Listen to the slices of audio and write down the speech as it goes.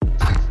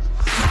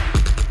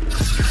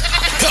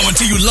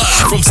to you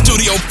live from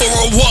Studio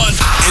 401.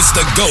 It's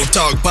the Go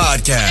Talk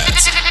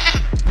Podcast.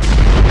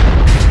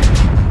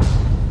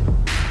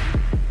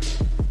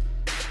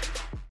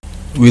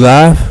 We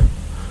live?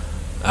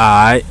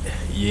 Alright.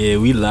 Yeah,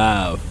 we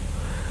live.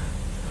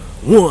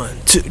 1,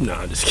 2. No,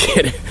 I'm just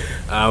kidding.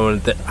 How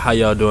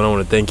y'all doing? I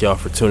want to thank y'all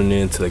for tuning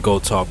in to the Go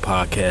Talk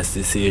Podcast.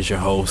 This is your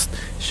host.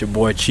 It's your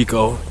boy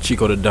Chico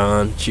the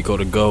Don, Chico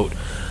the Goat.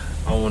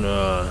 I want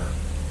to,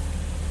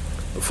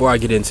 before I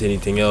get into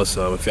anything else,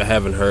 if you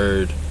haven't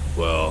heard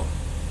the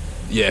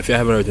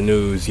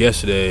news,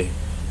 yesterday,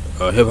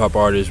 hip-hop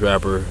artist,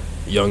 rapper,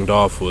 Young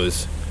Dolph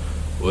was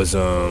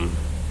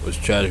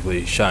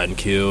tragically shot and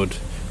killed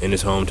in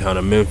his hometown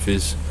of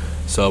Memphis.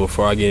 So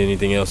before I get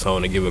anything else, I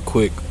want to give a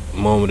quick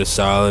moment of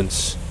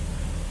silence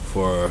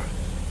for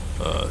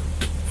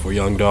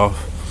Young Dolph.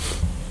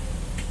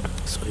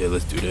 So yeah,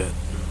 let's do that.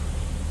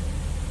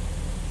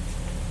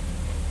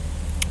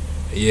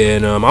 Yeah,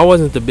 and I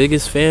wasn't the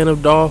biggest fan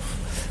of Dolph.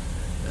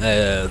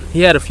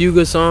 He had a few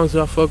good songs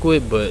that I fuck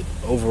with, but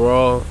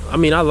overall, I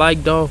mean, I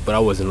like Dolph, but I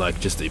wasn't like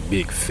just a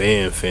big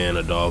fan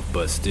of Dolph.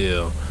 But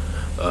still,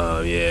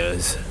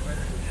 it's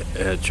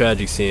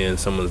tragic seeing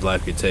someone's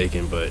life get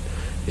taken. But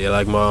yeah,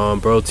 like my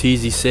bro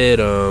Teezy said,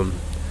 the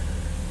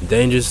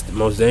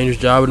most dangerous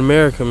job in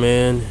America,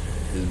 man,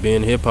 is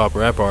being a hip hop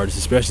rap artist,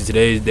 especially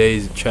today's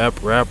days.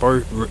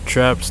 Trappers,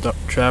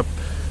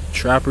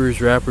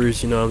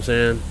 rappers. You know what I'm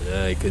saying?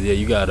 Cause yeah,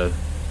 you gotta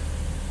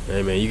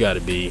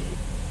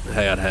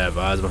have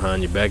eyes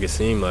behind your back. It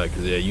seemed like,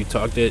 cause yeah, you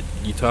talk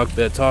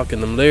that talk in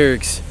them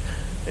lyrics,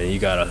 and you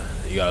gotta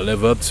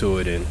live up to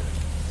it. And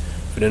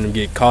for them to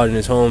get caught in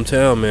his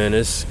hometown, man,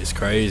 it's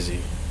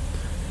crazy.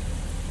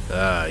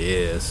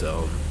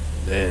 So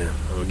damn,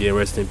 I'm gonna get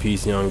rest in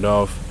peace, Young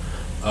Dolph.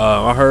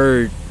 I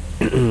heard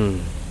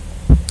again,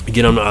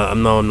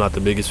 I'm not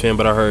the biggest fan,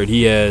 but I heard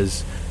he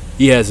has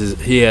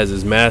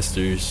his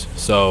masters.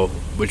 So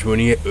what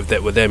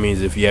that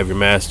means, if you have your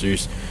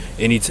masters,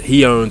 and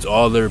he owns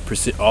all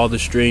the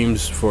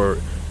streams for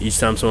each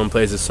time someone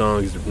plays a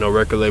song. No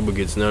record label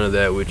gets none of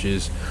that, which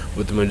is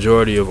what the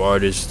majority of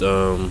artists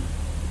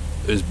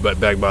is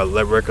backed by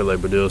record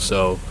label deals.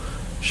 So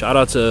shout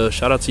out to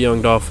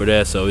Young Dolph for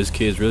that. So his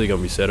kid's really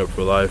gonna be set up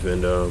for life,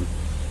 and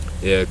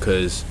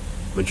because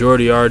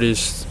majority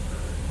artists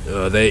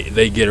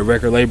they get a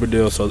record label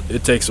deal, so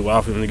it takes a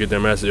while for them to get their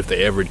master, if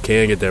they ever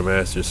can get their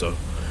master. So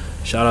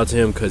shout out to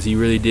him, because he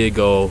really did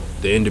go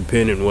the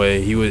independent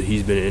way.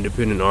 He's been an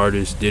independent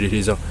artist, did it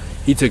his own.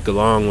 He took the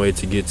long way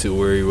to get to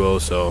where he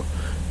was. So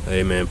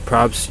hey man,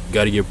 props,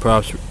 gotta give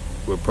props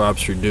where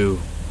props are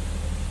due.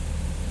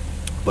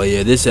 But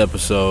yeah, this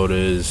episode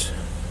is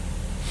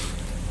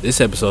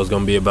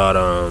gonna be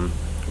about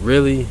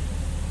really,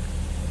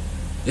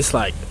 it's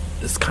kind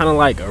of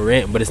like a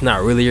rant, but it's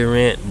not really a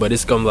rant. But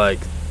it's gonna like,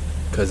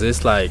 cause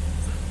it's like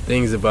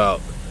things about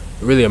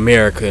really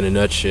America in a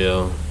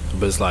nutshell.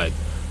 But it's like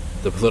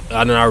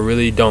I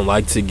really don't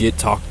like to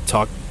talk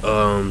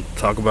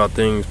about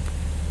things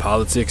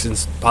politics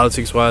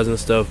wise and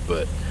stuff.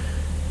 But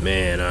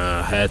man,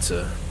 I had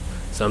to.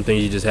 Some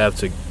things you just have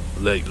to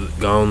let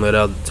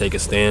out, take a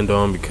stand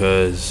on,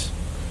 because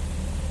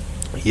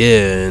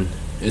and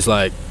it's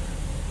like,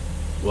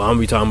 well, I'm gonna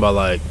be talking about,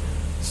 like,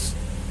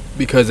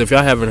 because if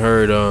y'all haven't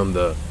heard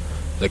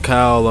the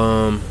Kyle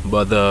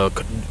but the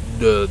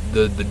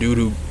dude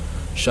who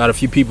shot a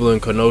few people in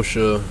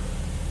Kenosha,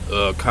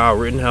 Kyle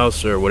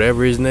Rittenhouse or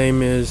whatever his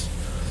name is,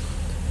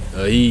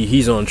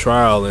 he's on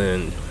trial,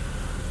 and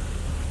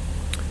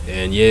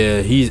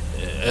yeah, he's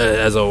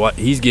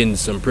getting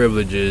some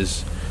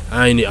privileges.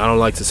 I don't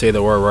like to say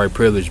the word right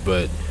privilege,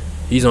 but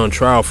he's on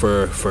trial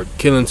for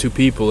killing 2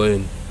 people,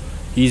 and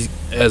he's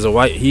a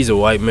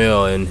white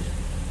male, and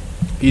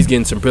he's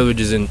getting some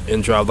privileges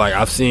in trial. Like,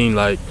 I've seen,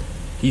 like,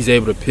 he's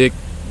able to pick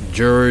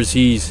jurors.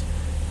 He's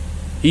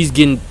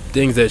getting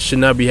things that should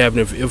not be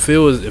happening. If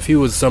he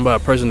was a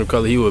person of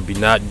color, he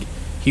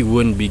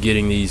wouldn't be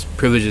getting these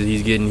privileges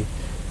he's getting.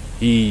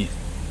 He's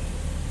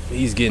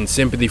getting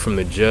sympathy from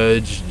the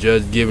judge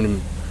giving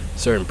him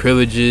certain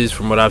privileges,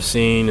 from what I've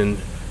seen and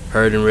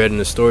heard and read in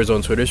the stories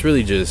on Twitter. It's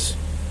really just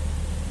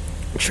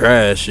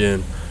trash.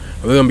 And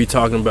we're gonna be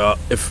talking about,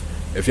 if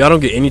y'all don't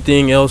get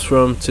anything else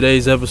from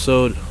today's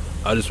episode,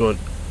 I just want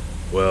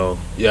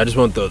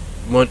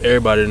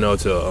everybody to know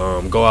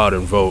to go out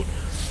and vote,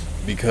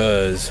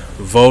 because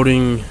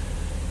voting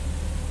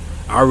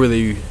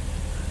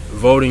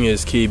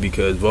is key.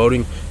 Because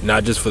voting,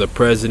 not just for the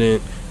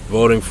president,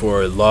 voting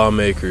for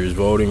lawmakers,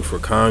 voting for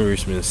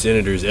congressmen,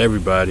 senators,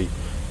 everybody,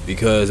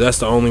 because that's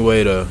the only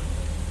way that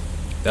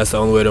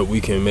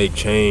we can make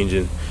change.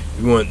 And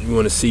we want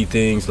to see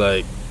things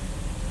like,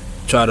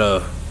 try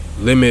to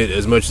limit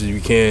as much as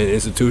we can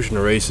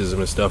institutional racism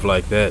and stuff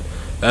like that.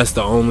 That's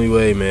the only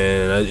way,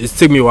 man. It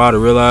took me a while to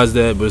realize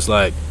that, but it's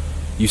like,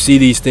 you see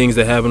these things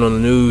that happen on the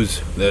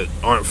news that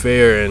aren't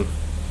fair, and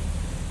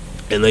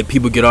like,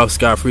 people get off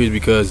scot-free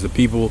because the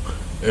people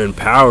in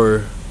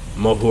power,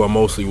 who are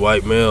mostly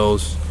white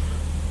males,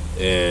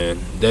 and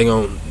they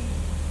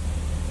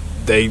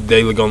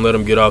they gonna let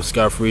them get off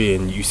scot free,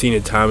 and you've seen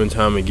it time and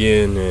time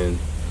again, and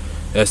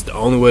that's the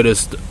only way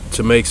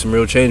to make some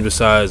real change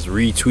besides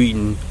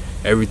retweeting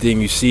everything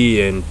you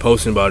see and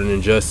posting about an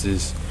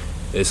injustice.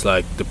 It's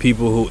like the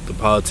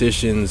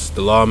politicians,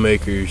 the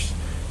lawmakers,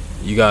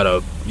 you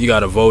gotta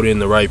vote in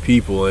the right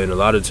people, and a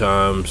lot of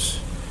times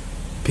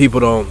people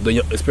don't.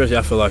 Especially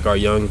I feel like the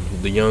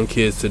young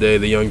kids today,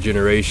 the young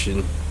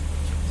generation.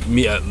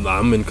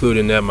 I'm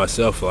including that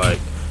myself. Like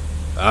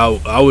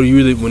I would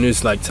usually when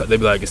it's like they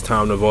be like it's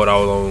time to vote, I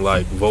would only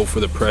like vote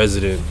for the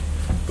president.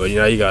 But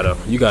you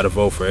gotta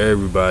vote for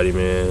everybody,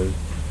 man.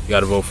 You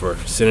gotta vote for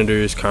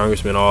senators,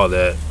 congressmen, all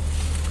that.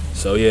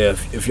 So yeah,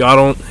 if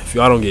y'all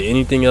don't get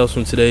anything else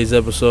from today's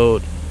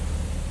episode,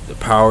 the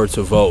power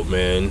to vote,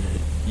 man.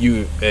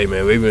 Hey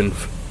man, we've been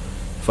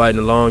fighting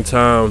a long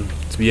time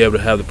to be able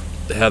to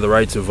have the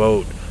right to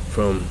vote,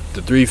 from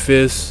the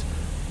 3/5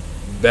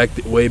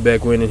 way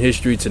back when in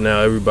history to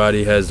now.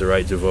 Everybody has the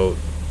right to vote.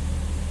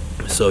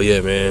 So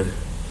yeah, man,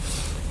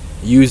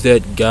 use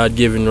that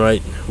God-given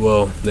right.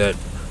 Well, that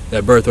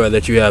birthright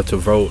that you have to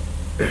vote.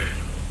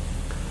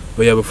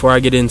 But yeah, before I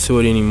get into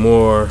it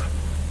anymore,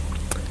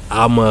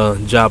 I'ma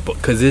drop,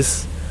 cause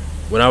this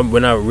when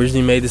I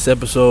originally made this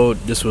episode,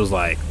 this was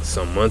like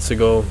some months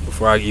ago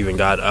before I even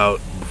got out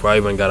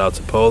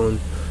to Poland.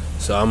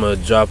 So I'ma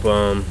drop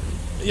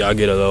y'all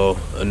get a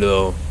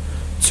little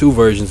 2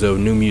 versions of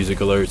new music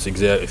alerts,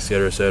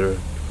 etc., etc.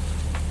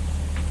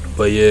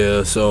 But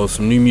yeah, so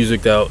some new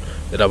music that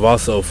I've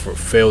also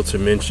failed to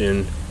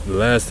mention in the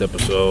last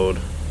episode.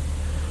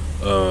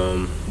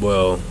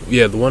 Well,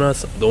 yeah, the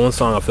one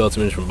song I failed to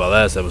mention from my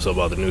last episode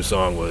about the new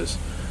song was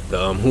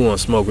the Who Want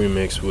Smoke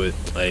remix with,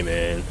 hey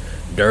man,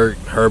 Dirk,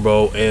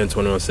 Herbo, and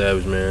 21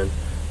 Savage, man.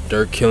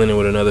 Dirk killing it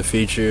with another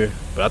feature,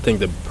 but I think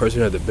the person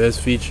who had the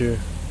best feature,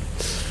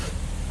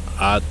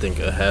 I think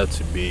it had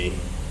to be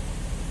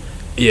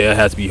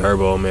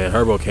Herbo, man.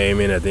 Herbo came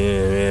in at the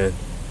end, man.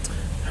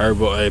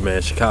 Herbo, hey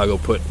man, Chicago,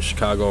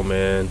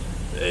 man.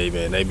 Hey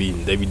man,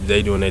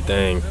 they doing their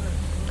thing.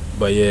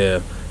 But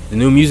yeah, the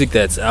new music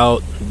that's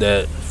out,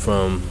 that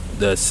from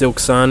the Silk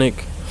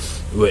Sonic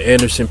with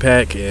Anderson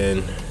 .Paak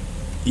and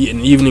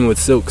An Evening with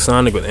Silk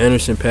Sonic with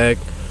Anderson .Paak,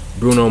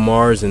 Bruno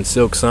Mars and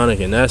Silk Sonic,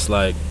 and that's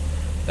like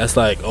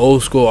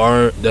old school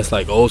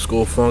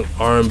funk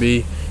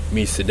R&B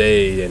meets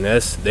today, and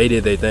they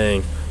did their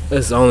thing.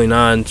 It's only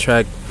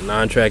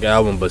 9-track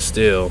album, but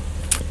still,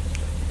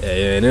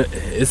 and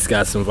it's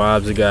got some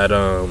vibes. It got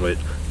with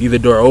Leave the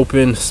Door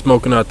Open,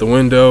 Smoking Out the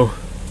Window,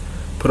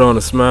 Put On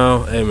a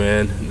Smile. Hey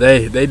man,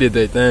 they did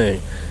their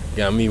thing.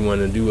 Got me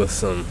wanting to do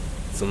some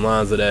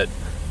lines of that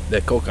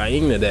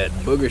cocaine, of that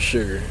booger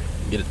sugar.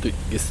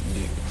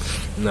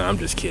 Nah, I'm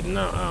just kidding.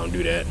 No, I don't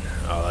do that.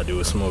 All I do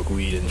is smoke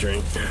weed and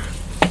drink.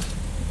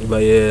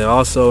 But yeah,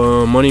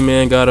 also Money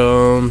Man got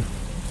a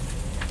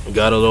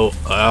little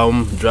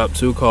album dropped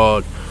too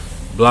called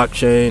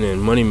Blockchain. And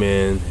Money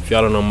Man, if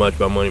y'all don't know much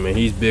about Money Man,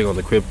 he's big on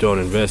the crypto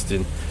and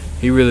investing.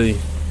 He really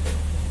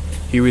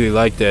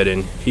liked that,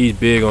 and he's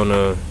big on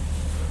the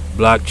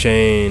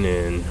blockchain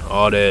and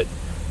all that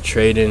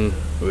trading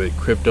with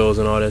cryptos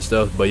and all that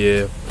stuff. But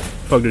yeah,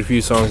 fucked with a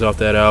few songs off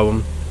that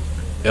album.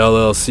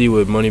 LLC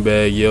with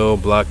Moneybagg Yo,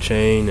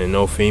 Blockchain, and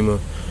No FEMA.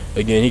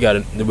 Again,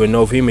 with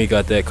No FEMA, he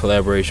got that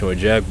collaboration with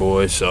Jack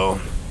Boy. So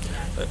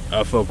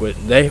I fuck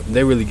with. They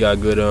really got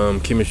good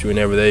chemistry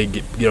whenever they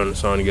get on the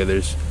song together.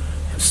 It's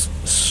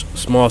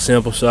small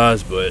sample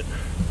size, but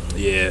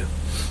yeah,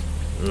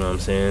 you know what I'm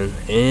saying.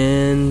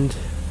 And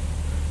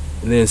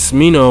then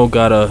Smino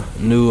got a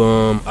new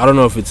I don't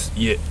know if it's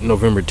yet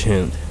November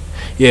 10th.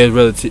 Yeah, it's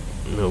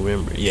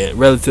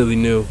relatively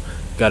new.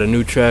 Got a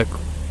new track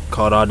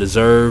called I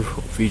Deserve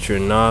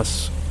featuring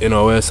NOS. I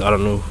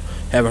don't know.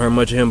 Haven't heard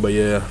much of him, but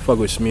yeah, fuck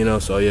with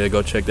Smino. So yeah,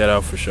 go check that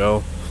out for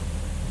sure.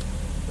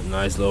 A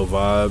nice little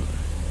vibe.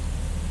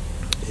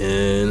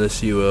 And let's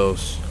see who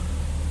else.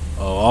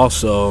 Oh,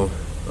 also,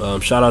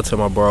 shout out to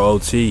my bro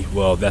OT.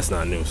 Well, that's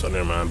not new, so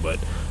never mind. But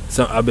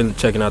I've been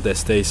checking out that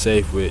Stay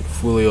Safe with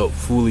Fully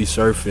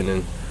Surfing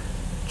and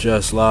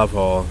Just Live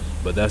Hall.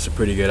 But that's a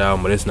pretty good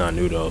album, but it's not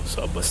new though.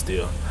 So, but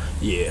still,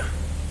 yeah.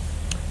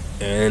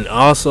 And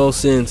also,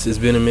 since it's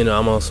been a minute,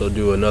 I'm also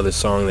do another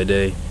song of the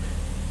day.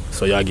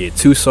 So y'all get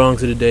 2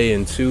 songs of the day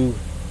and two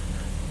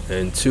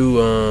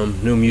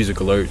new music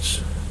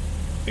alerts,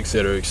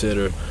 etc.,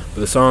 etc.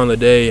 But the song of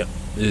the day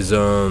is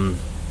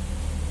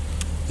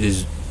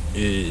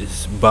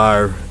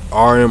by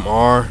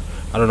RMR.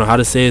 I don't know how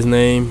to say his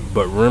name,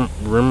 but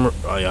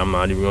I'm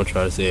not even gonna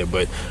try to say it.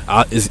 But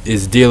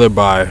it's Dealer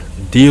by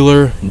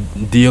Dealer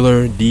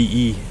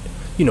DE.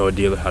 You know a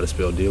dealer, how to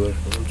spell dealer.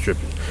 I'm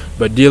tripping.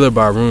 But Dealer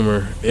by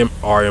Rumor,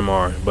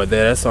 RMR. But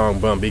that song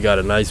bump. He got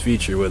a nice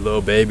feature with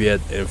Lil Baby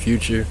and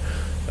Future.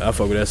 I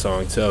fuck with that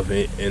song tough.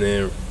 And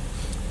then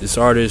this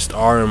artist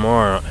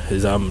RMR,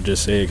 I'm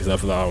just saying because I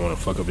feel like I don't want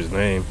to fuck up his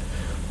name.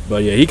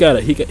 But yeah, he can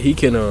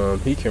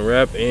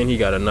rap and he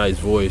got a nice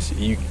voice.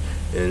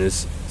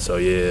 So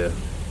yeah,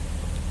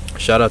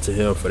 shout out to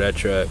him for that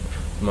track.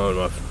 One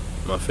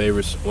of my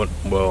favorites.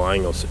 Well, I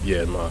ain't gonna say,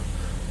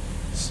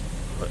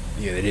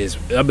 Yeah, it is.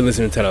 I've been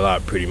listening to that a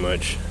lot, pretty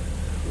much.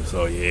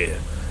 So yeah,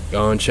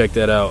 go and check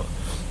that out.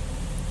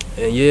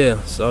 And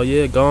yeah, so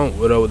yeah, go on.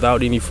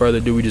 Without any further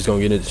ado, we just gonna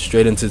get it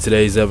straight into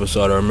today's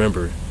episode.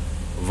 Remember,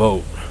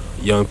 vote,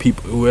 young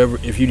people, whoever.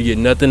 If you get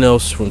nothing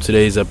else from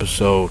today's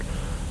episode,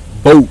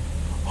 vote.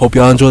 Hope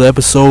y'all enjoy the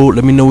episode.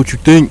 Let me know what you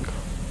think.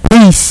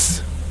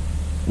 Peace.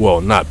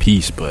 Well, not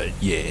peace, but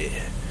yeah,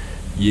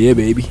 yeah,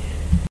 baby.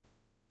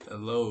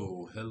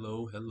 Hello,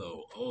 hello,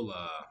 hello.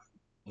 Hola,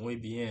 muy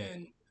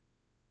bien.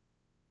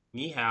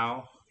 Ni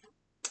hao.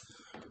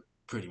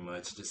 Pretty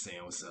much just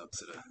saying what's up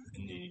to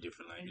in any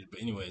different language.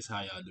 But anyways,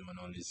 how y'all doing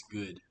on this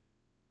good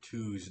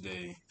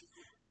Tuesday?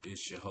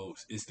 It's your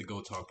host. It's the Go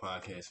Talk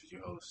Podcast with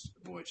your host,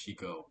 boy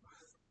Chico.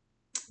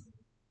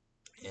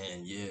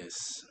 And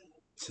yes,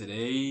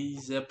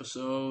 today's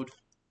episode.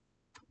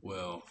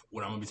 Well,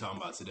 what I'm gonna be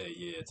talking about today,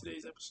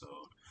 today's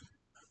episode.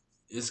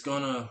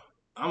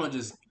 I'm gonna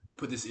just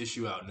put this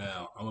issue out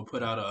now. I'm gonna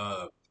put out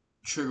a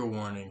trigger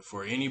warning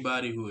for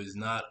anybody who is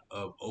not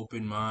of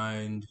open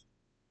mind,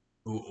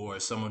 or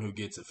someone who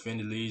gets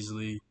offended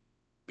easily.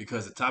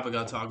 Because the topic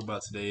I'll talk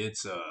about today,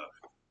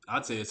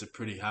 I'd say it's a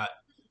pretty hot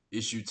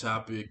issue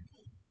topic.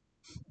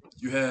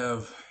 You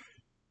have,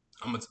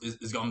 I'm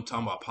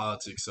talking about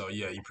politics, so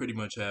yeah, you pretty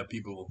much have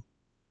people,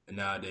 and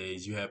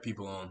nowadays you have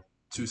people on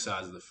two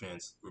sides of the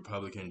fence,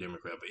 Republican and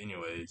Democrat. But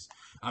anyways,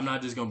 I'm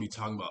not just gonna be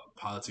talking about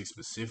politics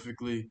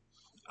specifically.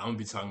 I'm gonna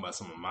be talking about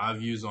some of my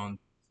views on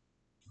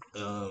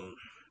um,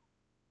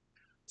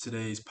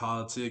 today's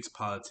politics,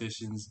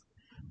 politicians,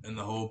 and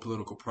the whole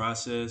political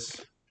process.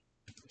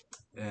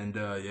 And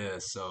yeah,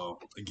 so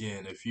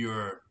again, if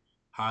you're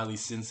highly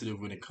sensitive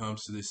when it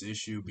comes to this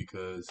issue,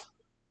 because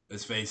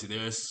let's face it,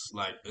 it's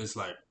like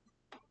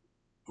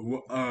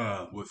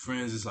with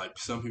friends, it's like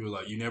some people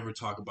like you never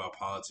talk about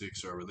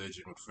politics or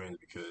religion with friends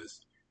because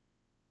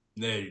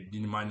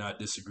you might not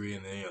disagree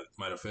and they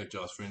might affect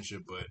y'all's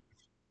friendship. But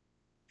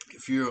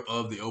if you're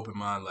of the open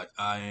mind like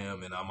I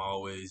am, and I'm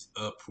always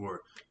up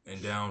for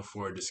and down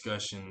for a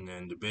discussion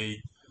and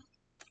debate,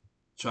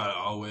 try to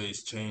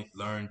always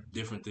learn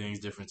different things,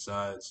 different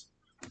sides.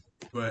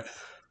 But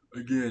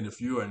again, of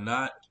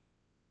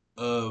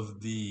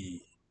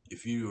the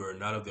if you are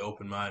not of the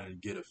open mind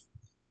and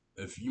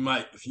if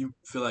you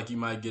feel like you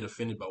might get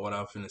offended by what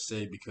I'm finna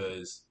say,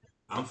 because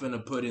I'm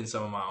finna put in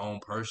some of my own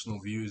personal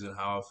views and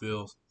how I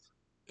feel.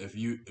 If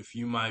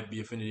you might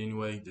be offended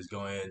anyway, just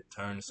go ahead and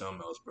turn to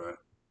something else, bro.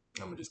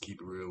 I'm gonna just keep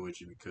it real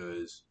with you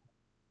because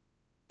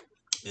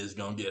it's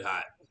gonna get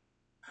hot.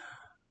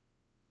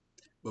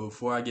 But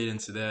before I get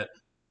into that,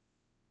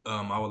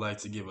 I would like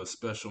to give a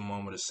special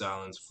moment of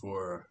silence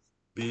for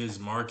Biz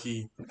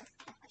Markie.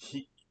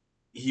 He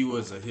he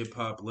was a hip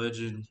hop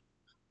legend.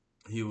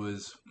 He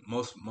was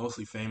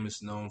mostly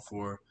famous, known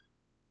for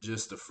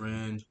Just a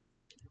Friend.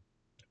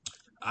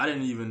 I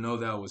didn't even know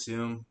that was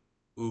him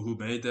who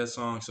made that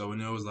song. So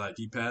when it was like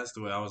he passed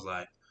away, I was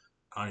like,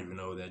 I don't even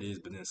know what that is.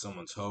 But then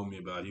someone told me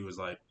about it. He was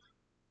like,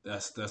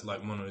 that's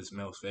like one of his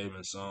most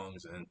famous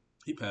songs, and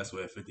he passed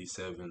away at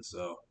 57.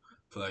 So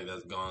I feel like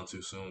that's gone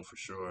too soon for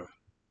sure.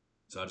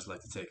 So I just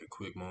like to take a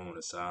quick moment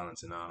of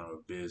silence in honor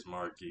of Biz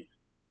Markie,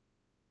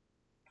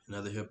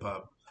 another hip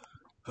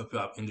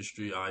hop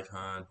industry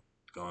icon,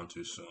 gone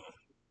too soon.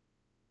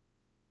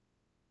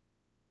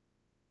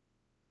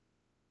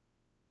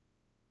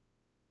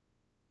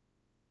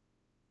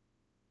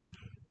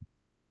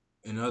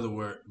 In other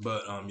words,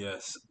 but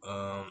yes,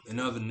 in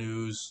other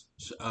news,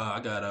 I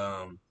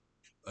got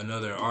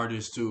another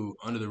artist who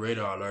under the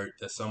radar alert.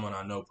 That's someone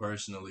I know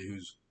personally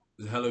who's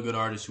a hella good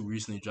artist who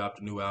recently dropped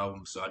a new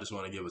album. So I just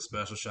want to give a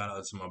special shout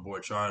out to my boy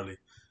Charlie,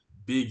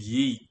 Big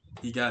Yeet.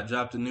 He got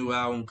dropped a new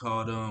album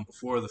called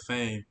Before the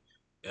Fame,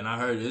 and I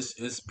heard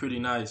it's pretty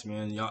nice,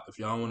 man. Y'all, if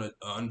y'all want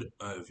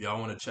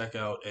to check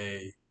out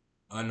a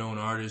unknown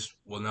artist,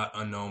 well, not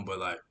unknown, but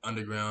like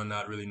underground,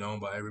 not really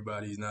known by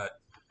everybody. He's not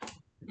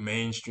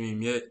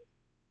mainstream yet.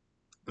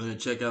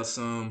 Check out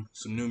some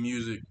new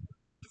music.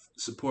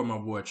 Support my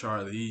boy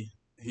Charlie.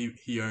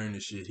 He earned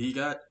this shit. He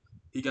got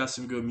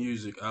some good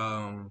music.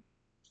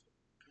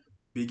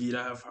 Biggie,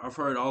 I've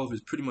heard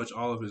pretty much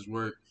all of his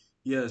work.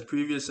 Yeah, his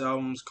previous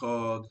albums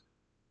called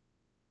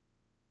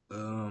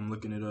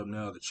looking it up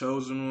now, The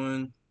Chosen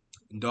One,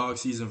 and Dog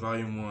Season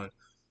Volume One.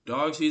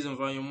 Dog Season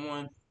Volume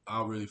One,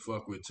 I really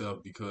fuck with tough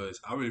because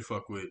I really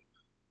fuck with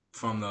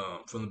from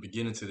the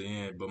beginning to the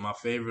end. But my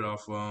favorite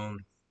off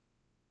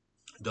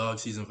Dog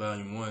Season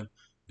Volume One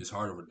is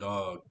Heart of a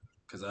Dog,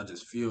 because I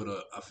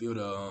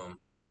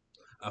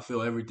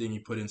feel everything he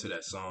put into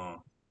that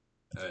song.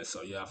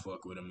 So yeah, I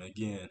fuck with him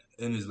again.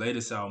 And his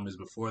latest album is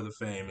Before the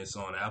Fame. It's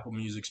on Apple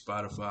Music,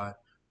 Spotify.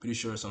 Pretty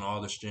sure it's on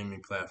all the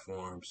streaming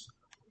platforms.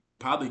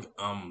 Probably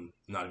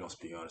not gonna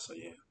speak on it. So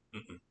yeah.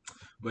 Mm-mm.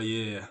 But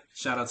yeah,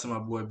 shout out to my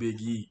boy Big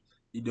E.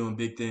 He doing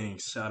big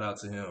things. Shout out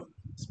to him.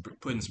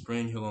 Putting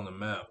Spring Hill on the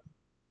map.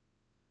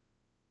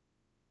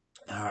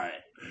 All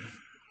right.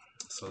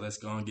 So let's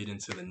go and get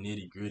into the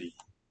nitty gritty.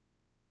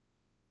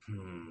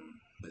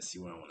 Let's see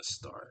where I want to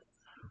start.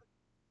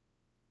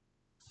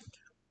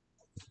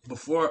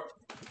 Before,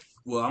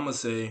 well, I'm gonna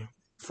say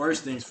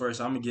first things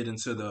first, I'm gonna get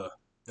into the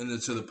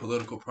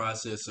political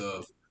process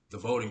of the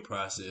voting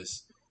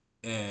process,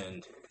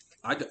 and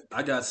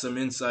I got some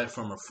insight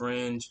from a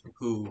friend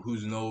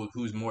who's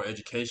more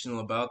educational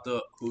about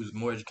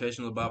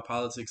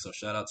politics. So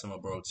shout out to my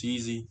bro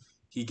Teasy.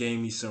 He gave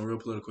me some real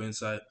political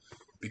insight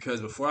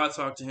because before I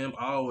talked to him,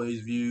 I always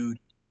viewed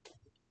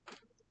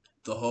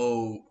the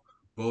whole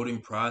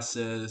voting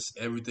process,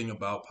 everything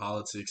about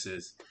politics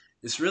is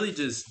it's really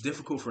just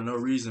difficult for no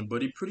reason.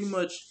 But he pretty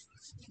much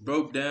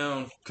broke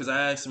down because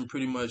I asked him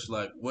pretty much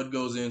like what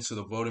goes into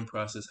the voting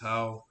process,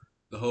 how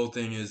the whole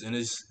thing is, and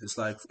it's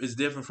like it's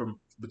different from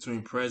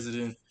between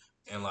president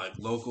and like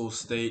local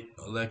state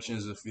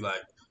elections. If you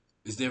like,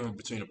 it's different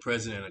between a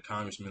president and a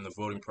congressman. The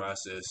voting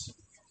process,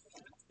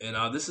 and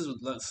this is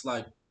that's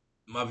like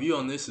my view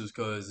on this is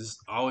because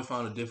I always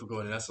found it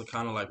difficult, and that's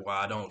kind of like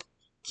why I don't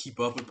keep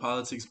up with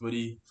politics. But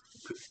he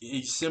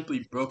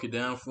simply broke it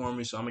down for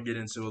me, so I'm gonna get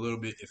into a little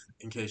bit if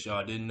in case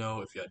y'all didn't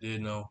know. If y'all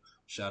did know,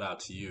 shout out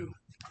to you.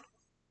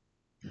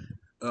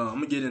 I'm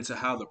gonna get into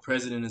how the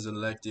president is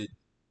elected,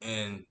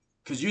 and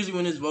because usually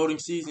when it's voting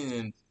season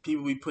and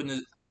people be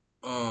putting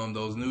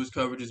those news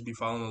coverages be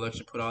following the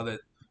election, put all that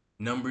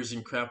numbers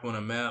and crap on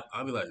a map,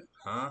 I'll be like,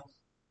 huh?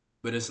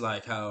 But it's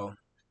like how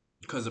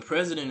because the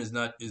president is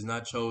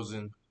not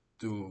chosen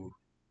through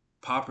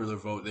popular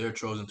vote, they're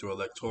chosen through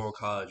electoral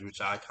college,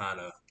 which I kind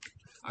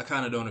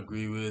of don't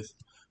agree with.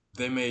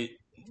 They may,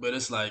 but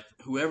it's like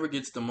whoever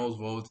gets the most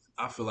votes.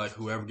 I feel like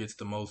whoever gets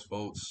the most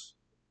votes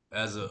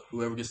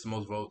whoever gets the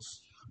most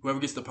votes, whoever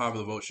gets the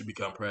popular vote should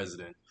become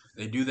president.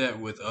 They do that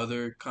with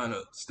other kind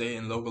of state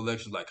and local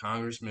elections like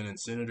congressmen and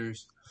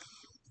senators.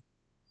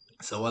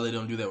 So while they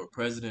don't do that with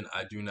president,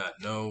 I do not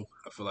know.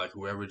 I feel like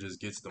whoever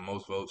just gets the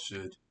most votes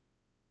should,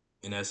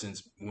 in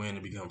essence, win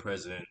and become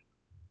president.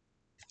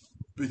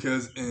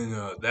 Because and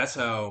that's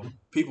how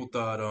people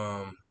thought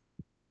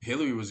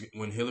Hillary was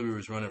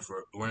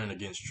running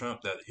against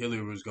Trump that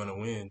Hillary was going to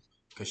win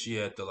because she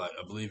had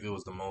I believe it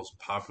was the most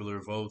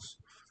popular votes,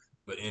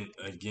 but in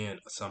again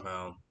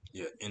somehow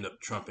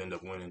Trump ended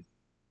up winning.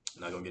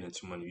 I'm not gonna get into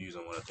too many views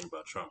on what I think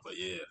about Trump, but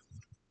yeah.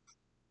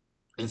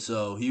 And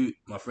so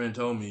my friend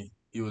told me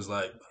he was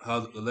like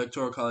how the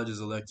electoral college is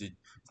elected.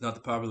 It's not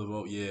the popular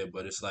vote, yeah,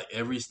 but it's like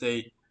every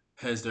state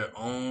has their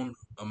own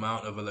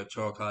amount of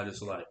electoral colleges.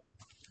 So like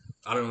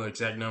I don't know the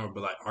exact number,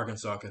 but like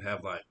Arkansas could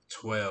have like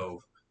 12,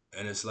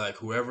 and it's like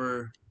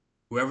whoever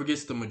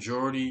gets the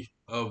majority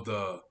of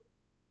the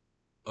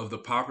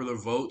popular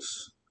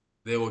votes,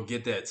 they will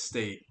get that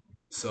state.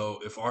 So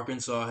if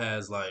Arkansas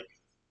has like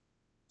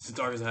since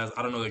Arkansas has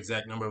I don't know the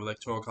exact number of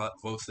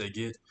votes they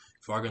get.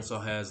 If Arkansas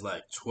has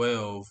like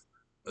 12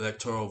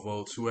 electoral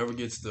votes, whoever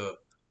gets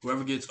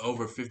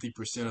over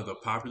 50% of the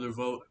popular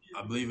vote,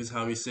 I believe is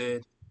how he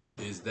said,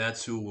 is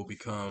that's who will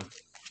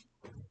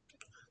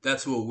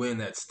win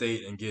that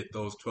state and get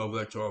those 12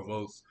 electoral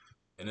votes.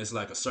 And it's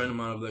like a certain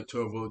amount of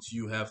electoral votes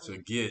you have to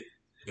get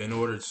in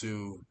order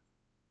to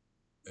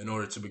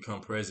become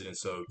president.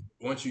 So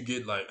once you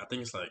get like I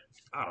think it's like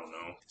I don't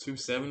know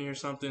 270 or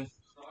something,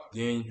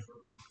 then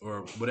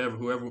or whatever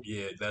whoever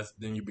that's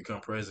then you become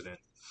president.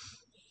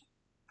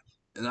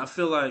 And I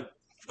feel like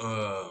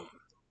um,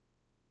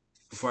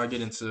 before I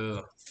get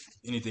into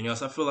anything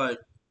else, I feel like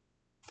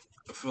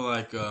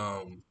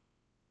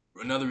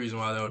another reason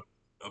why they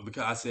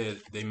because I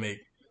said they make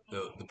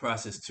the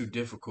process too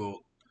difficult.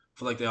 I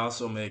feel like they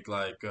also make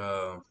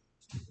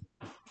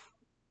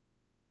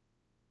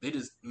they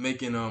just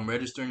making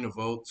registering to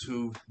vote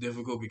too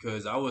difficult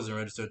because I wasn't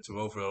registered to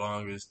vote for the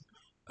longest.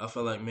 I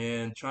felt like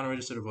man, trying to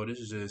register to vote this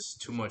is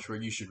just too much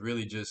work. You should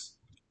really just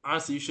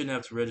honestly you shouldn't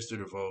have to register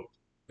to vote.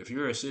 If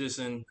you're a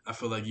citizen, I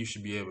feel like you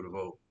should be able to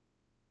vote.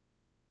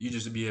 You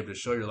just be able to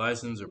show your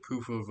license or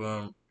proof of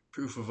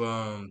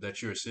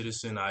that you're a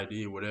citizen,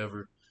 ID or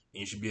whatever, and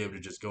you should be able to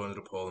just go into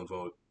the poll and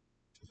vote.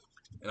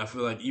 And I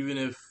feel like even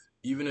if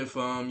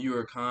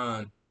you're a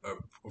con or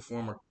a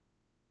former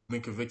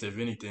been convicted of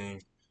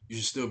anything, you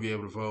should still be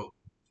able to vote.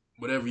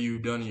 Whatever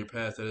you've done in your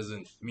past, that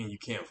doesn't mean you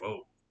can't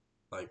vote.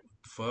 Like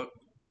fuck,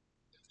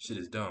 shit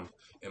is dumb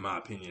in my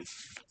opinion.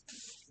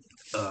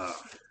 Uh,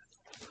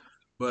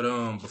 but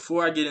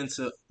before I get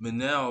into, but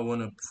now I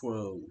wanna before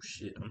oh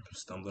shit, I'm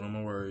stumbling on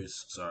my words.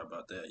 Sorry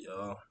about that,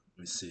 y'all. Let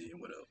me see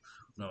what else.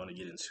 What I want to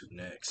get into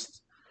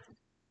next.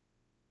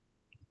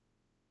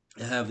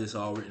 I have this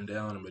all written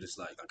down, but it's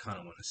like I kind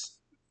of want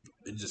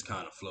to. It just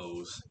kind of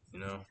flows, you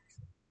know.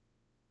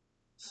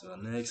 So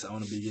next, I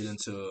want to be getting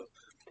into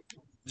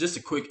just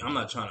a quick. I'm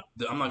not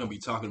gonna be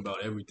talking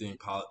about everything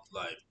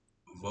like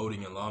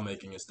voting and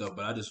lawmaking and stuff.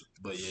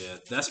 But yeah,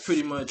 that's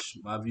pretty much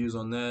my views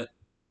on that.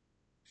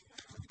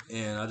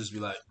 And I'll just be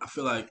like, I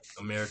feel like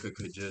America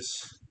could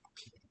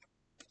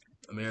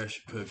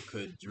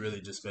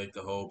really just make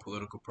the whole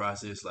political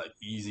process like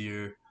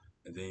easier,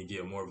 and then you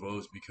get more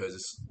votes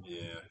because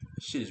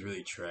shit is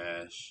really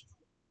trash,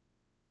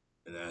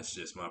 and that's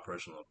just my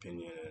personal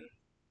opinion, and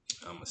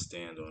I'm gonna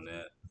stand on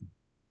that.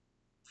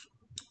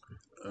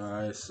 All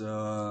right,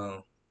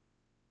 so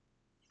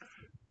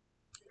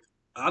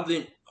I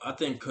think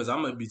because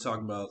I'm gonna be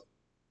talking about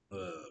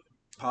uh,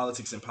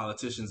 politics and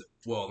politicians.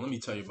 Well, let me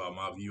tell you about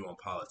my view on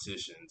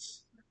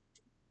politicians.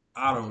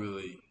 I don't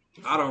really,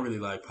 I don't really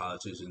like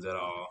politicians at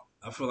all.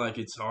 I feel like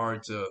it's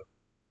hard to.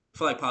 I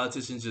feel like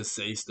politicians just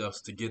say stuff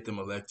to get them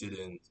elected,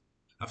 and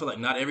I feel like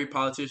not every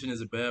politician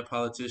is a bad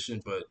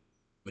politician, but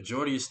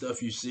majority of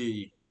stuff you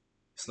see,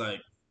 it's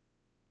like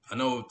I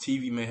know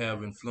TV may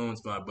have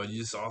influence by, it, but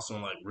it's also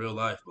in like real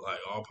life. But like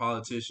all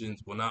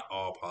politicians, well, not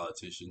all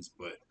politicians,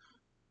 but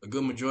a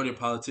good majority of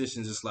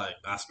politicians, it's like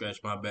I scratch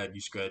my back,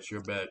 you scratch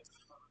your back,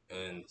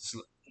 and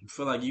I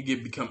feel like you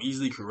get become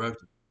easily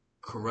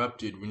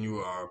corrupted when you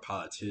are a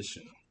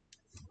politician.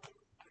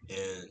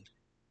 And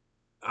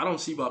I don't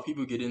see why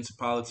people get into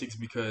politics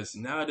because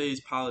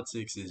nowadays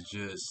politics is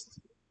just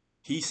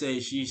he say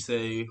she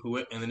say who,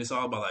 and then it's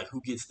all about like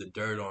who gets the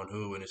dirt on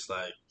who, and it's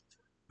like,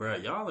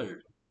 bruh,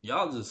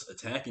 y'all just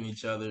attacking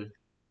each other.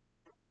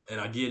 And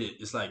I get it.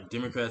 It's like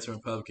Democrats and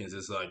Republicans.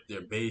 It's like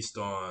they're based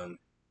on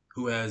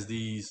who has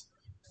these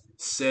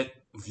set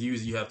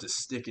views you have to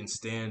stick and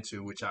stand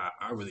to, which I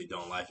really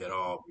don't like at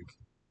all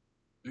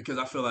because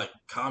I feel like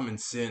there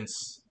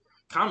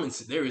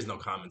is no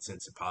common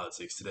sense in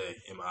politics today,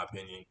 in my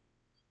opinion.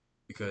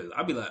 Because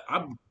I'd be like,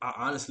 I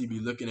honestly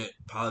be looking at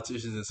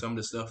politicians and some of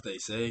the stuff they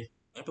say.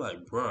 I'd be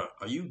like, bruh,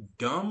 are you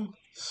dumb,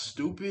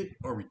 stupid,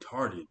 or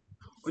retarded?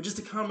 Or just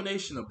a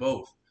combination of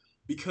both?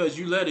 Because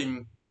you're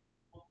letting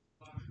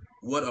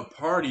what a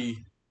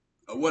party,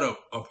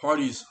 a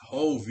party's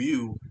whole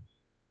view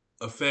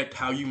affect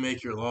how you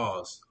make your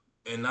laws,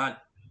 and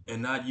not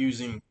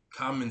using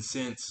common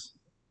sense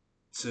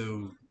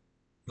to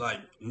like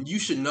you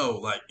should know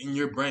like in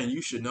your brain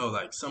you should know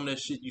like some of that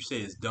shit you say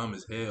is dumb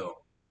as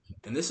hell.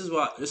 And this is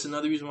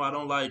another reason why I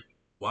don't like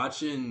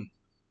watching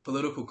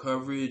political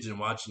coverage and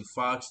watching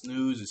Fox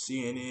News or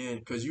CNN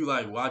because you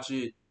like watch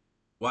it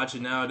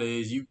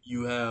nowadays.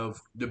 You have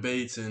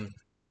debates and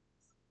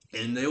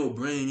they will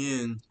bring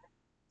in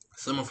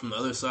someone from the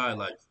other side.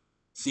 Like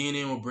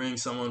CNN will bring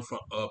someone from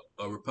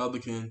a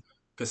Republican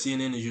because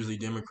CNN is usually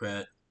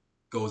Democrat,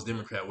 goes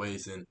Democrat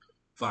ways, and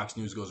Fox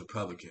News goes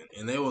Republican.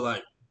 And they will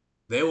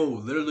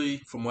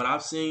literally, from what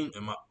I've seen,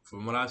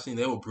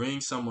 they will bring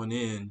someone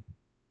in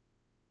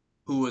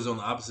who was on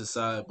the opposite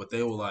side, but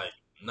they will like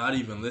not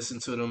even listen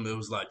to them. It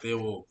was like they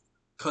will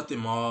cut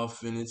them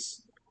off, and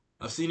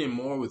I've seen it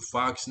more with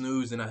Fox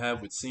News than I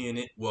have with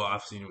CNN. Well,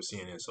 I've seen it with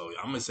CNN, so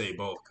I'm gonna say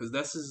both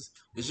because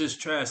it's just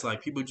trash.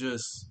 Like people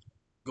just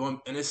going,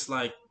 and it's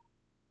like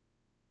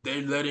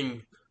they're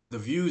letting the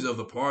views of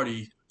the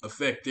party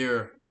affect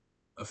their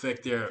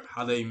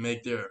how they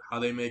make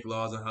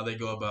laws and how they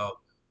go about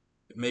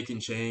making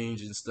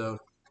change and stuff.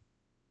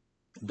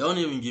 Don't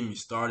even get me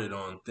started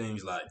on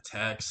things like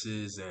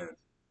taxes and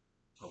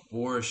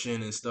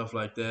abortion and stuff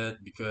like that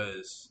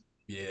because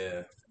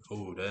yeah,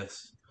 oh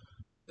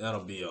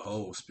that'll be a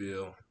whole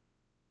spill.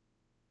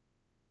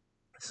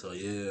 So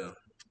yeah,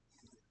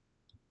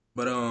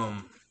 but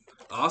I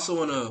also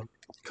wanna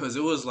cause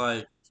it was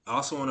like I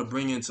also wanna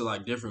bring into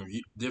like different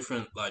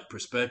like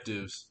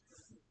perspectives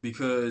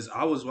because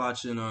I was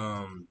watching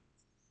a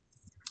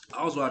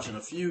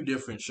few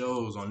different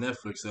shows on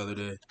Netflix the other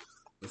day.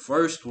 The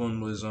first one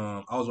was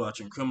I was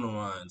watching Criminal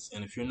Minds,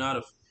 and if you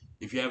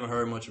haven't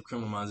heard much of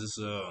Criminal Minds, it's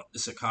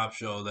a cop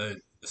show.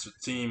 It's a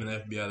team in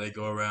the FBI. They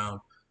go around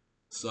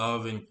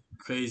solving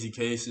crazy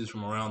cases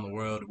from around the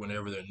world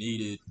whenever they're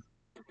needed.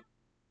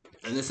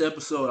 And this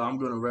episode I'm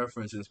going to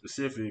reference in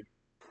specific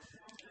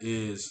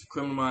is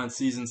Criminal Minds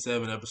season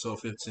 7,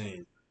 episode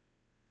 15.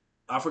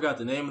 I forgot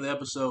the name of the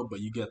episode, but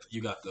you got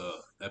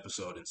the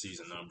episode and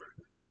season number.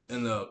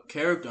 And the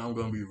character I'm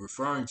going to be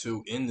referring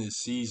to in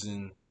this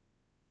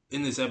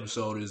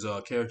episode is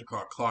a character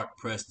called Clark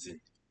Preston,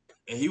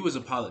 and he was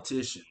a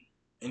politician.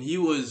 And he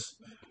was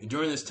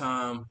during this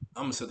time.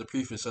 I'm gonna set the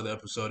preface of the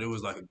episode. It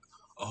was like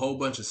a whole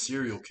bunch of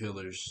serial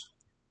killers,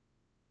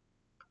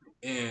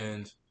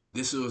 and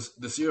this was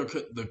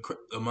the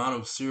amount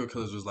of serial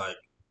killers was like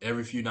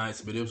every few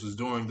nights, but it was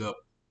during the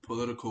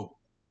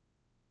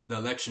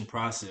election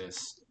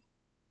process.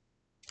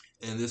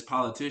 And this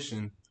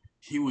politician,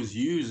 he was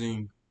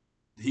using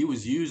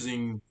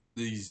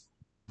these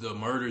the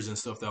murders and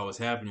stuff that was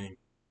happening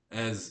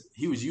as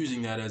he was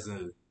using that as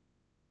a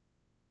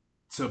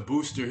to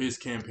booster his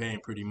campaign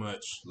pretty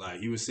much. Like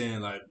he was saying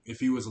like if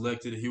he was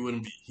elected he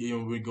wouldn't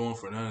be going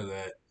for none of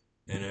that.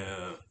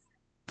 And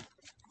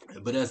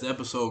but as the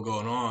episode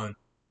going on,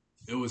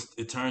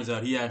 it turns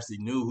out he actually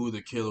knew who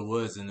the killer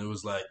was, and it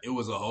was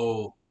a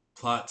whole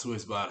plot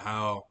twist about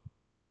how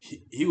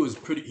he was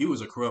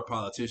a corrupt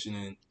politician,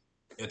 and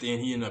at the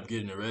end he ended up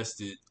getting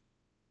arrested.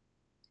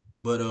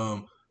 But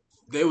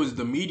there was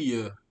the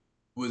media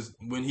was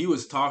when he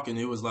was talking,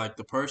 it was like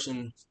the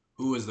person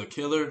who was the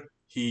killer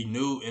he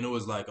knew, and it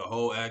was like a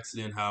whole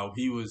accident. How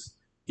he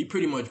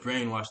pretty much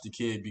brainwashed the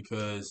kid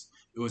because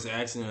it was an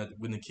accident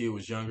when the kid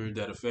was younger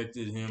that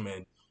affected him,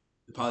 and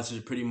the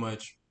politician pretty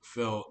much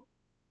felt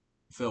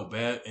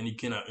bad, and he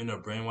cannot end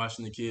up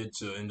brainwashing the kid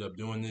to end up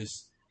doing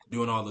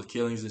all the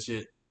killings and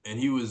shit. And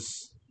he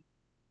was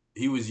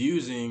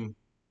using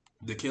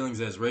the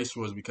killings as race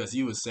wars because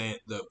he was saying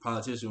the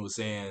politician was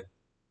saying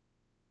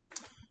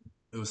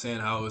it was saying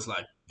how it was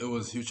like he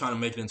was trying to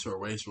make it into a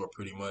race war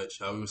pretty much.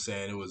 How he was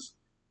saying it was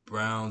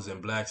browns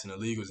and blacks and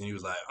illegals, and he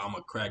was like, I'm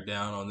gonna crack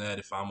down on that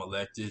if I'm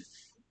elected.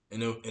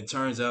 And it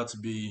turns out to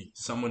be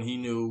someone he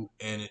knew,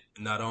 and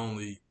not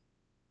only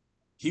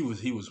he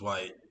was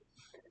white.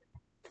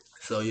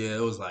 So yeah,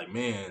 it was like,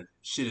 man,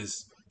 shit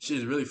is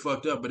really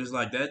fucked up. But it's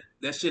like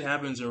that shit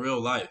happens in real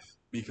life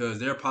because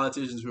there are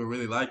politicians who are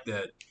really like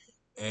that,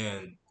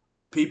 and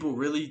people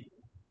really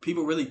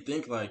people really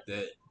think like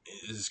that.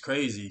 It's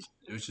crazy.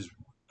 Which is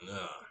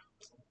uh,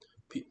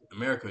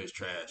 America is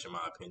trash in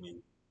my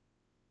opinion.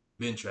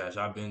 Been trash.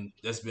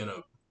 That's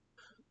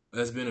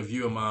been a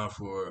view of mine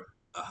for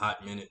a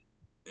hot minute,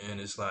 and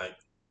it's like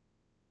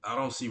I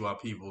don't see why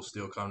people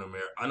still come to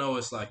America. I know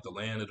it's like the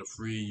land of the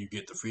free. You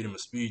get the freedom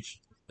of speech.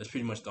 That's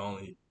pretty much the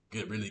only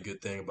really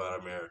good thing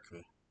about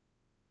America.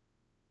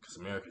 Because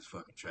America's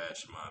fucking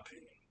trash, in my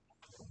opinion.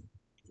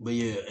 But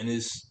yeah,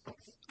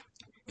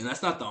 and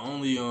that's not the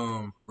only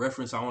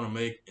reference I want to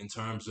make in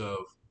terms of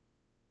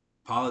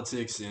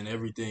politics and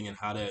everything and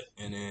how that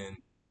and then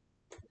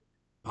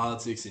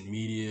politics and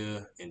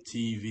media and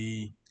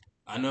TV.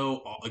 I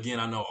know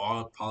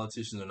all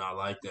politicians are not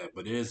like that,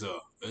 but there's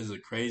a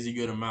crazy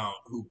good amount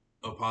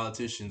of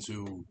politicians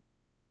who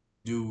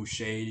do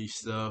shady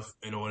stuff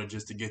in order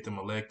just to get them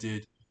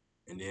elected,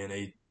 and then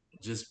they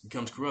just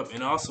becomes corrupt.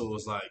 And also, it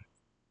was like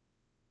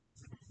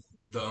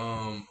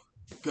the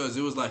because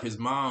it was like his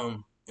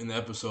mom in the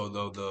episode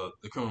though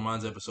the Criminal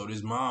Minds episode.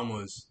 His mom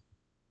was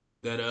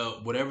that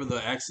whatever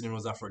the accident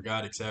was, I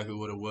forgot exactly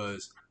what it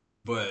was,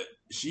 but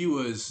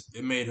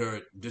it made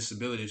her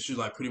disability. She was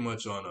like pretty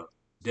much on a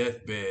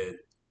deathbed,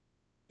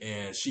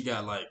 and she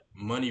got like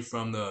money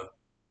from the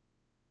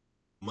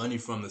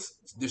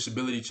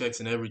disability checks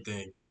and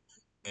everything.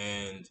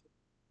 And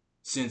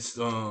since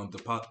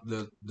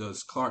the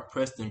Clark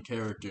Preston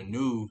character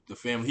knew the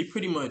family, he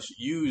pretty much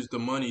used the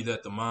money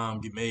that the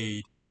mom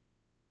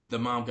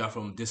got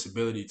from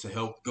disability to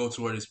help go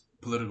toward his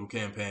political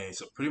campaign.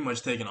 So pretty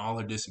much taking all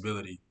her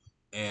disability.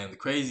 And the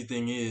crazy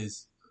thing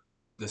is,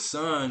 the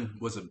son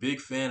was a big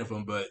fan of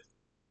him,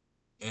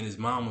 and his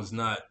mom was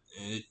not.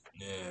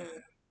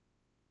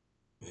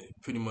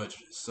 Pretty much,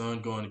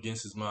 son going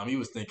against his mom. He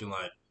was thinking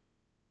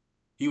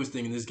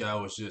this guy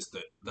was just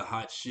the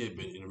hot shit,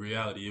 but in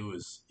reality,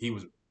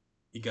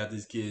 he got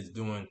these kids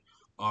doing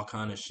all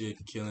kind of shit,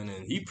 killing,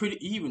 and he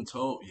even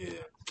told,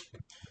 yeah,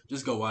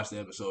 just go watch the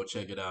episode,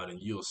 check it out, and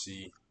you'll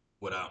see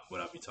what I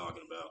be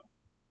talking about.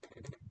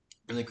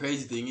 And the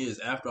crazy thing is,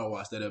 after I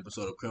watched that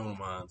episode of Criminal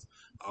Minds,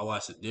 I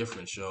watched a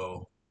different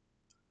show.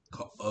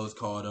 It was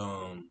called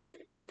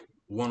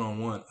One on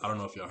One. I don't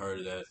know if y'all heard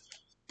of that.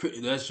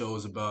 That show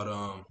is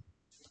about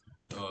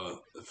a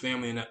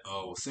family and a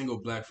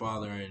single black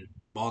father in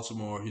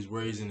Baltimore. He's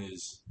raising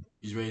his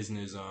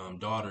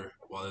daughter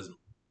while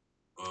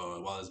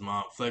his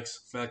mom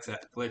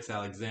Flex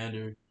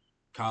Alexander,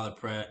 Kyla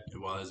Pratt,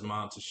 while his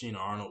mom Tashina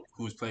Arnold,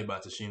 who was played by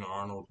Tashina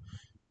Arnold,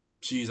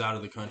 she's out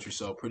of the country.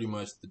 So pretty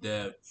much the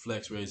dad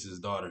Flex raises his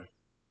daughter.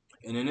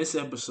 And in this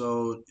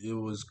episode, it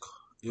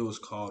was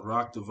called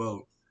Rock the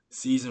Vote,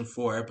 season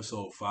 4,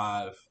 episode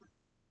 5,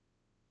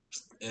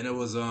 and it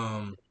was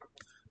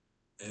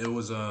it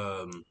was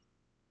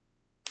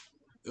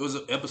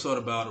an episode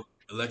about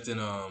electing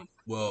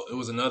well it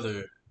was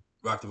another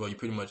Rock the Vote. You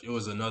pretty much it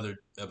was another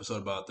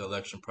episode about the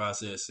election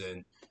process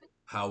and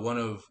how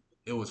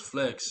it was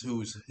Flex,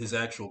 who's his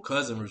actual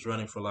cousin, was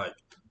running for like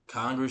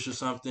Congress or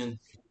something,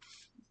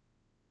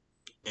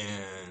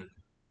 and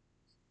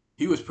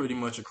he was pretty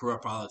much a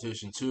corrupt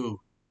politician too.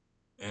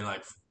 And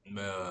like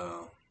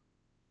uh,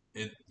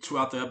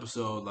 throughout the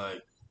episode,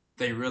 like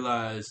they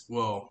realized,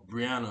 well,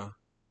 Brianna,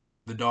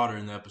 the daughter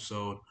in the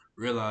episode,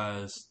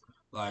 realized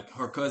like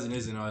her cousin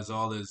isn't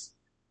as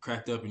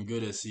cracked up and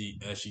good as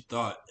she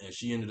thought, and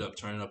she ended up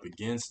turning up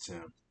against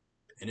him.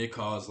 And it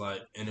caused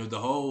like and it, the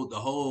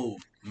whole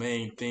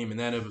main theme in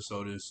that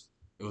episode is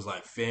it was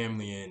like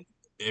family and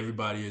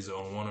everybody is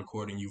on one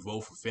accord and you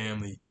vote for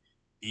family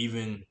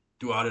even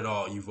throughout it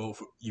all you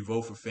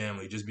vote for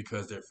family just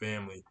because they're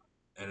family,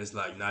 and it's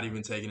like not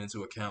even taking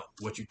into account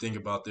what you think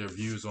about their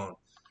views on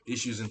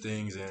issues and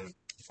things. And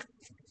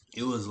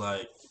it was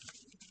like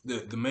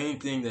the main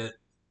thing that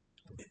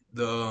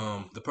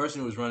the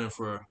person who was running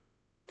for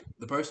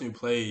the person who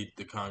played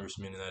the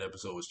congressman in that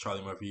episode was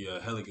Charlie Murphy. A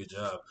hella good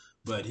job.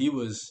 But he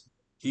was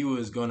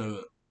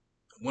gonna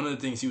one of the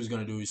things he was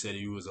gonna do. He said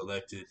he was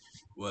elected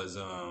was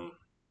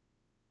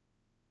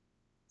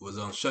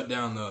shut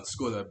down the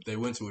school that they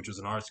went to, which was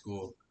an art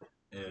school.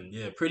 And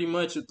yeah, pretty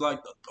much it's like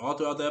all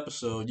throughout the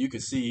episode, you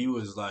could see he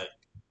was like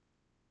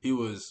he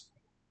was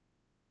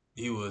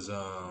he was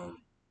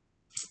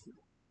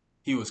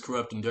he was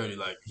corrupt and dirty.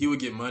 Like he would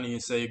get money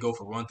and say go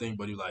for one thing,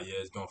 but he was like, yeah,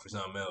 it's going for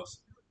something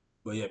else.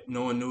 But yeah,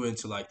 no one knew it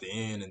until like the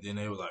end, and then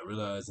they were like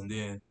realized, and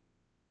then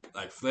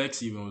like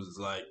Flex even was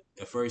like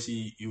at first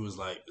he was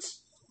like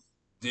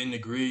didn't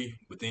agree,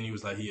 but then he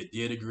was like he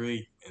did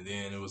agree, and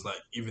then it was like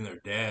even their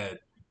dad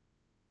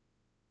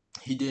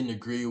he didn't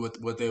agree with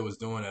what they was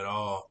doing at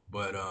all,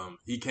 but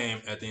he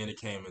came at the end. He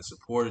came and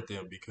supported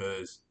them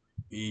because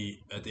he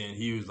at the end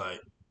he was like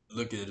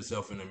looking at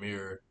himself in the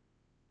mirror,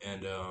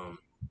 and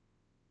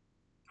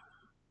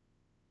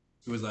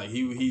he was like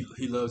he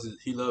loves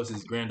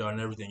his granddaughter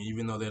and everything,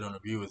 even though they don't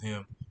agree with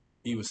him.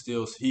 He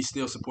still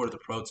supported the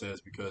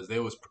protest because they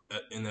was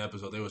in the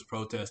episode they was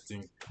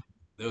protesting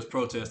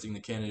the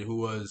candidate who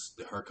was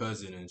her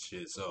cousin and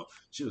shit. So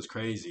she was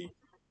crazy.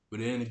 But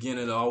then again,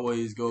 it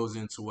always goes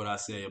into what I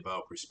say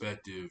about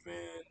perspective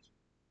and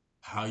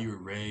how you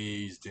were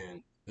raised,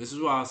 and this is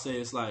why I say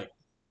it's like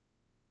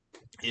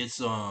it's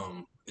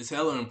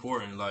hella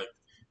important. Like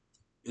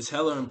it's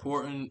hella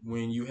important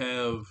when you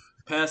have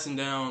passing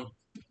down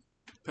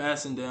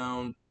passing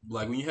down.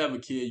 Like when you have a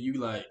kid, you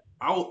like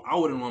I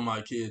wouldn't want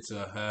my kid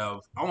to have.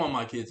 I want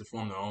my kid to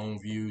form their own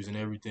views and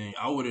everything.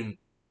 I wouldn't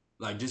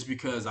like just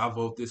because I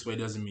vote this way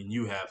doesn't mean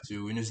you have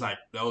to. And it's like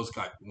that was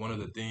like one of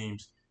the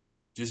themes.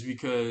 Just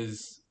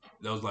because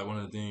that was like one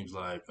of the themes.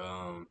 Like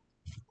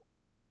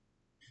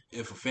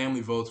if a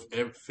family votes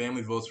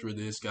for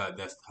this guy,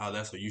 that's how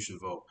you should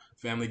vote.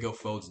 Family go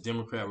votes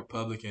Democrat,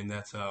 Republican.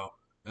 That's how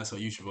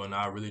you should vote. And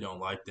I really don't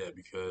like that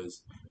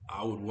because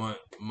I would want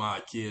my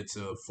kid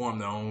to form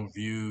their own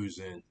views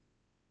and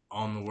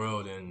on the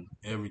world and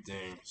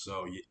everything.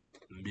 So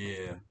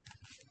yeah,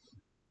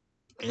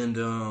 and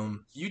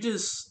you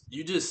just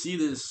see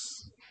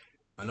this.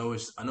 I know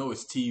it's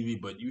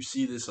TV, but you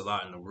see this a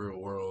lot in the real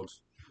world.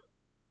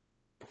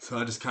 So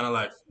I just kind of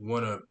like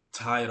want to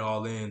tie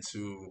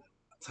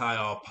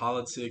all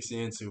politics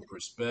into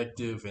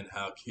perspective and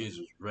how kids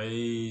was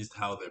raised,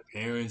 how their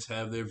parents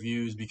have their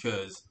views,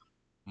 because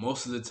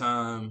most of the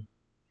time,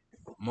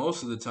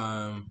 most of the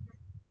time,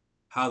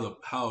 how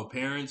a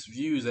parents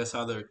views, that's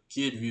how their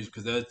kid views,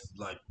 because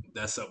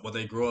that's what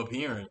they grow up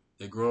hearing.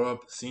 They grow up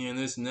seeing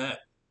this and that,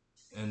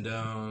 and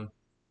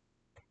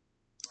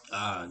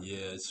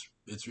yeah,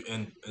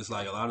 it's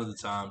like a lot of the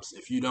times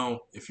if you don't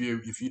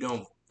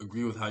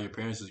agree with how your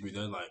parents agree,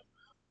 they're like,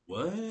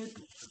 what?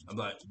 I'm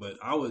like, but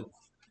I would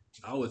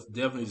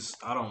definitely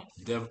I don't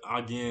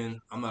again,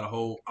 I'm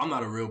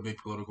not a real big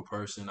political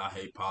person. I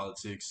hate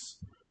politics.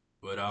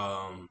 But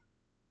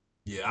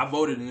yeah, I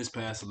voted in this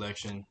past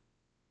election,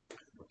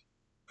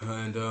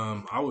 and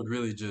I would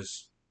really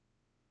just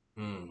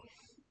mm,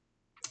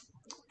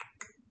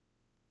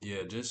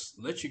 yeah, just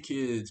let your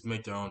kids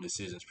make their own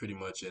decisions pretty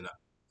much, and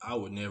I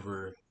would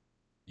never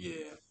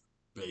yeah,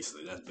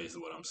 basically that's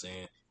basically what I'm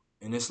saying.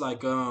 And it's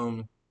like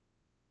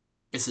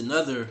it's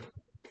another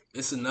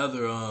it's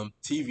another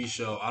TV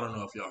show. I don't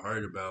know if y'all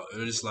heard about.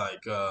 It's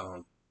like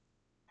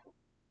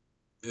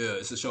yeah,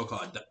 it's a show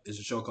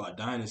called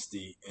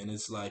Dynasty, and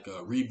it's like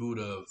a reboot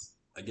of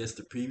I guess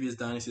the previous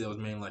Dynasty that was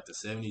made in like the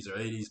 70s or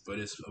 80s. But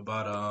it's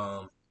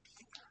about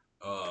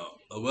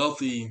a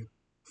wealthy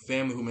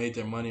family who made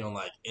their money on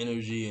like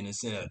energy, and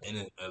it's in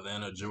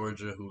Atlanta,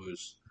 Georgia, who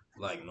is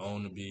like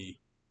known to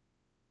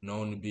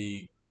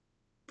be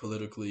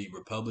politically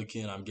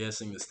Republican. I'm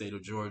guessing the state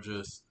of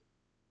Georgia's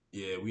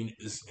yeah we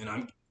it's,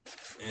 and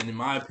in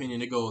my opinion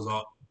it goes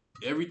all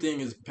everything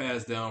is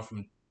passed down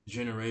from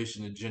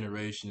generation to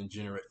generation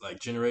and like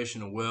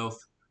generational wealth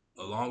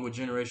along with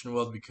generational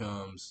wealth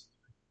becomes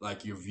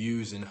like your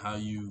views and how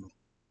you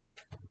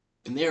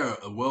and they're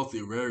a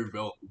wealthy very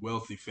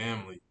wealthy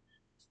family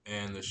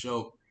and the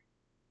show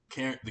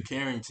the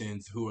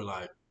Carringtons who are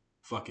like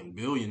fucking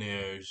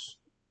billionaires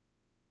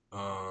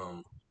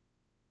um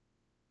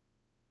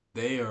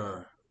they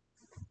are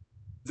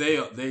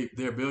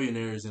they're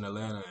billionaires in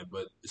Atlanta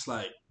but it's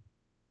like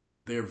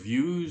their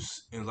views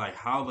and like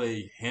how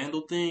they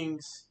handle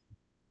things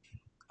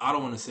I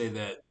don't want to say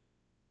that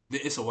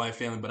it's a white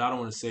family, but I don't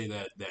want to say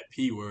that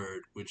p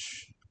word,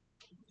 which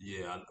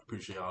yeah, I'm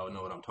pretty sure y'all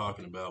know what I'm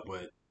talking about.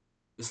 But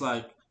it's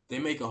like they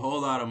make a whole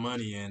lot of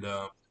money, and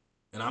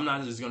I'm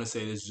not just gonna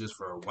say this just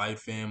for white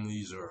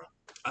families or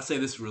I say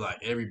this for like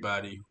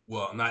everybody.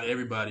 Well, not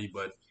everybody,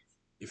 but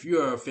if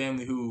you are a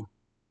family who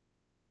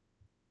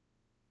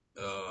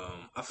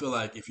I feel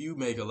like if you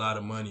make a lot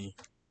of money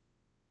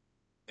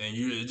and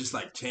you it just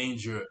like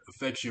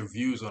affects your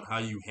views on how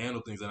you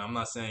handle things. And I'm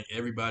not saying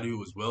everybody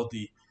who is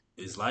wealthy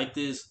is like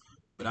this,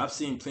 but I've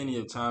seen plenty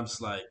of times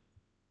like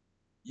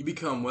you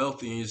become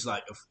wealthy and it's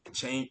like a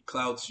change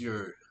clouds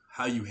your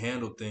how you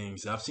handle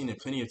things. I've seen it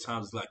plenty of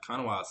times. Like kind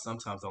of why I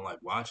sometimes don't like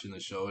watching the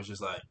show. It's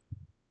just like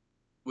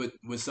with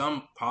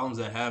some problems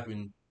that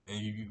happen and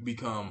you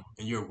become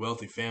and you're a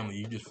wealthy family,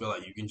 you just feel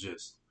like you can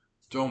just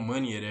throw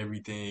money at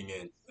everything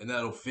and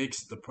that'll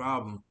fix the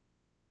problem.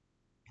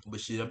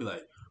 But shit, I'll be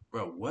like,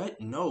 bro, what?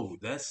 No,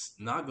 that's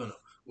not gonna.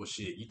 Well,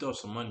 shit, you throw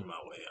some money my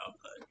way. I'm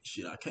like,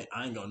 shit,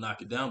 I ain't gonna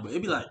knock it down. But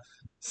it'd be like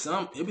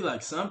some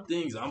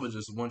things. I'm gonna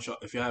just want y'all.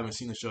 If you haven't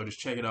seen the show, just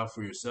check it out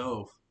for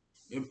yourself.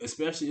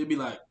 Especially, it'd be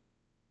like,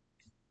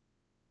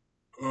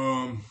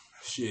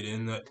 shit,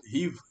 and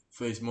he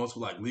faced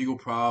multiple like legal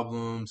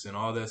problems and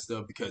all that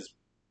stuff because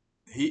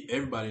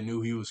everybody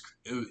knew he was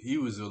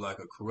like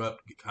a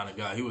corrupt kind of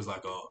guy. He was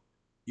like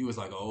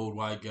an old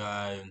white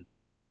guy and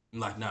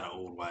like not an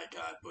old white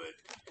guy, but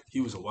he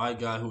was a white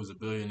guy who was a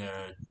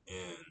billionaire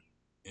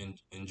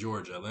in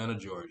Georgia, Atlanta,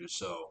 Georgia.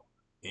 So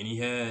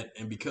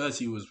and because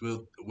he was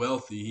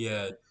wealthy, he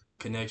had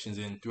connections,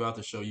 and throughout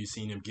the show, you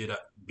seen him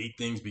beat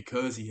things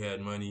because he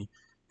had money,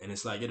 and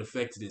it's like it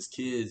affected his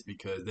kids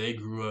because they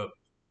grew up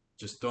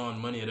just throwing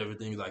money at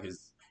everything. Like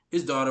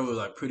his daughter was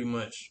like pretty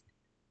much,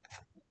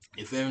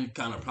 if any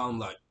kind of problem,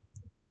 like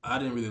I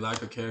didn't really like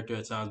her character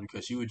at times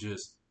because she would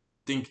just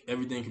think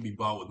everything could be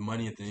bought with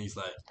money and things.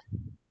 Like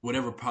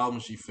whatever problem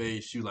she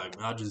faced, she was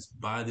like, I'll just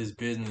buy this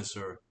business,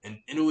 and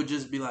it would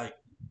just be like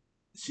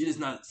she is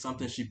not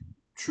something she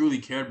truly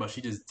cared about.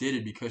 She just did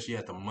it because she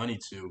had the money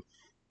to,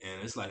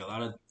 and it's like a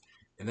lot of,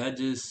 and that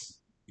just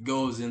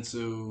goes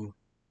into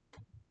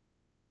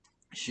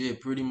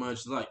shit. Pretty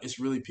much like it's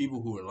really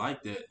people who are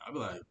like that. I'd be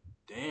like,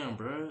 damn,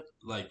 bro,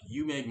 like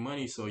you make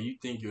money, so you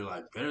think you're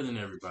like better than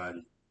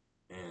everybody,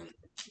 and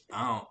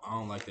I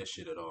don't like that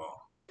shit at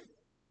all.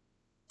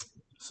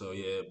 So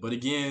yeah, but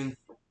again,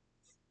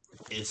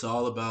 it's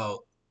all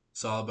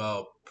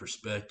about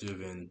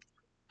perspective, and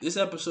this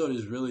episode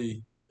is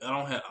really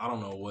I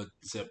don't know what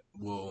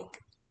will.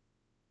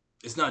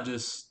 It's not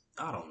just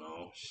I don't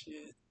know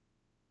shit.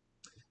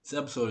 This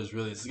episode is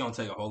really it's gonna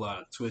take a whole lot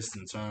of twists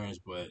and turns,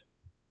 but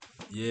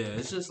yeah,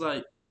 it's just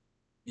like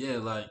yeah,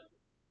 like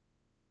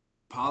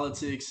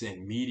politics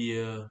and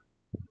media,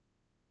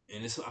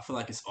 and it's I feel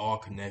like it's all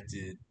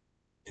connected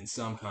in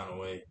some kind of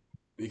way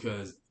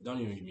because don't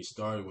even get me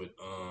started with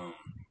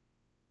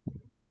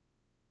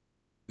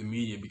the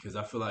media because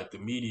I feel like the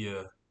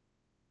media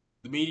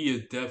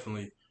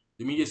definitely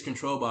the media is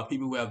controlled by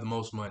people who have the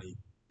most money,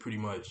 pretty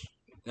much.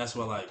 That's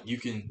why like you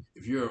can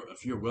if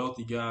you're a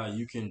wealthy guy,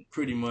 you can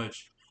pretty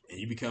much and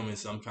you become in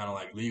some kind of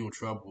like legal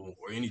trouble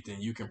or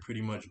anything, you can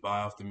pretty much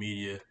buy off the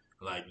media.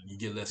 Like you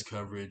get less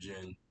coverage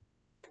and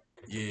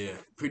yeah,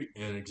 pretty.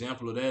 An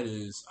example of that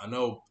is I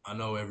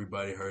know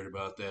everybody heard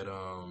about that.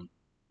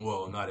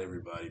 Well, not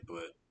everybody,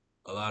 but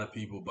a lot of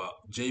people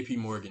about J.P.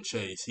 Morgan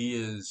Chase. He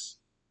is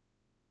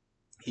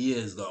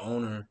the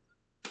owner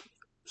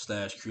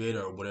slash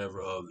creator or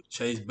whatever of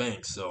Chase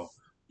Bank. So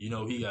you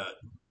know he got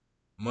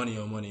money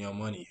on money on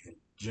money and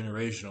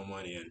generational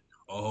money and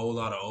a whole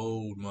lot of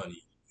old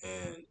money.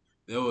 And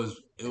it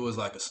was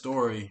like a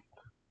story,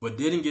 but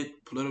didn't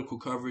get political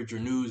coverage or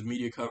news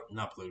media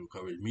not political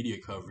coverage media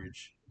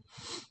coverage.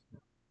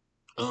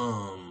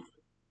 Um,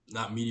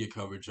 not media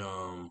coverage.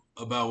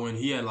 About when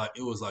he had like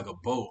it was like a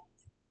boat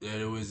that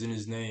it was in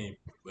his name,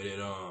 but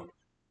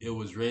it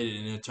was raided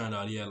and it turned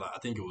out he had like I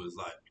think it was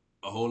like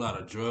a whole lot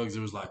of drugs.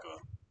 It was like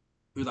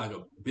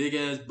a big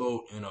ass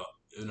boat in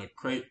a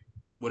crate,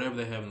 whatever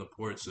they have in the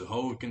ports, a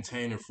whole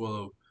container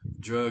full of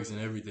drugs and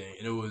everything.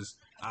 And it was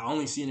I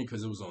only seen it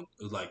because it was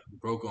like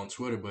broke on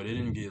Twitter, but it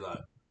didn't get like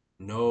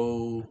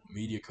no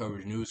media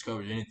coverage, news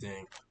coverage,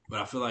 anything.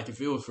 But I feel like if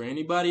it was for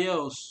anybody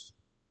else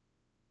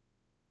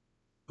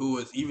who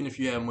was even if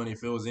you had money,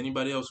 if it was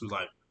anybody else who's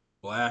like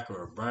black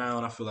or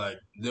brown, I feel like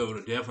they would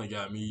have definitely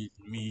got media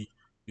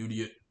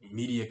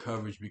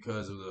coverage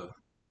because of the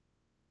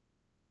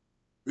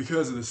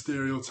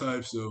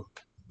stereotypes of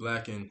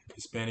black and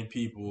Hispanic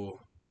people,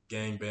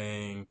 gang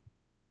bang,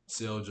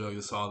 sell drugs,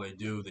 that's all they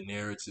do, the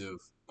narrative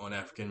on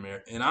African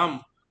American.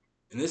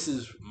 And this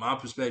is my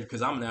perspective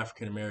because I'm an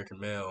African American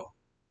male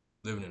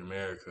living in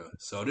America.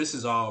 So this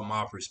is all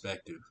my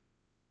perspective.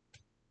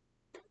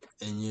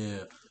 And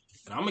yeah,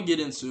 and I'm gonna get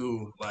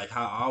into like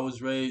how I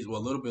was raised, well,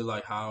 a little bit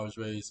like how I was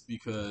raised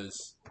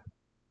because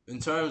in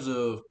terms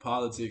of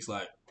politics,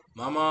 like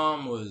my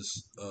mom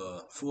was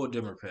full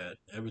Democrat,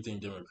 everything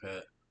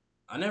Democrat.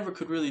 I never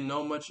could really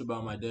know much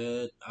about my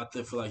dad.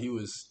 Feel like he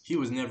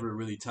was never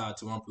really tied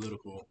to one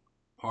political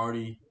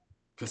party.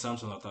 Because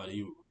sometimes I thought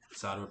he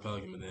sided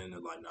Republican, but then they're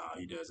like, nah,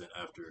 he doesn't.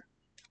 After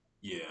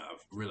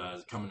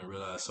I've coming to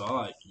realize. So I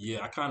like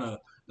I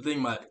think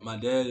my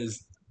dad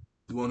is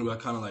the one who I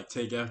kind of like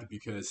take after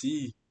because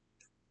he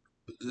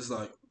is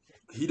like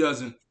he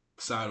doesn't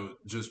side with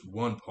just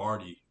one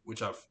party,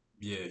 which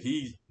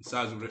he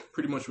sides with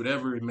pretty much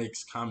whatever it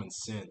makes common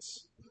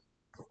sense.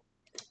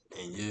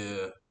 And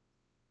yeah,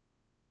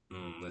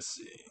 let's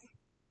see.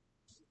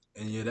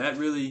 And yeah, that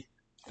really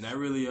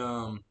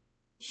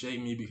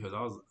shaped me because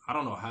I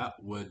don't know how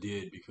what it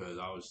did because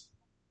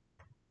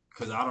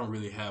I don't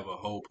really have a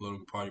whole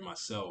political party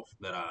myself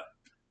that I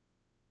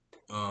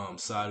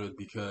side with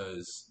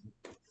because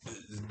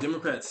the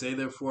Democrats say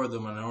they're for the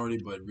minority,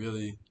 but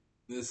really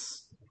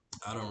this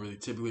I don't really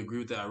typically agree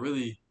with that. I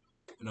really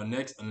in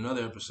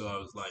another episode I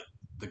was like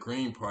the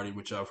Green Party,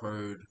 which I've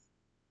heard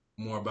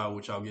more about,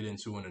 which I'll get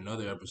into in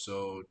another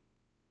episode.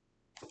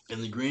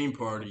 And the Green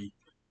Party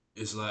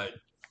is like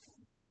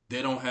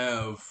they don't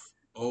have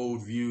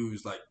old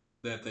views like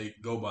that they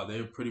go by.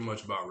 They're pretty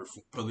much about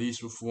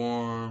police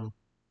reform,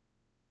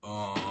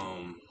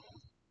 um,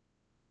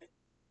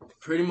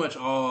 pretty much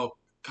all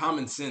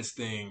common sense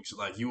things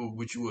like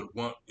which you would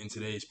want in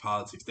today's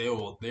politics. They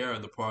are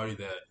the party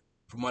that,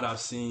 from what I've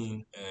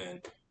seen,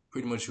 and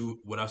pretty much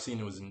what I've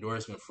seen was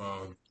endorsement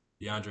from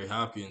DeAndre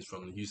Hopkins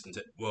from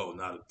the well,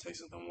 not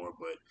Texas no more,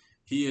 but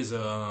he is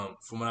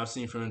from what I've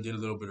seen from him, did a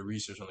little bit of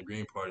research on the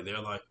Green Party.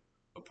 They're like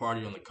a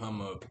party on the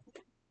come up,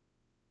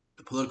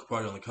 the political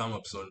party on the come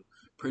up. So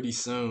pretty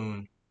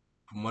soon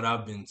from what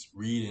I've been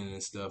reading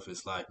and stuff,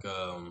 it's like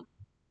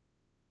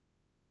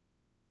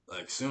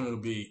soon it'll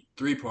be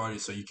three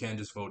parties, so you can't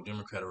just vote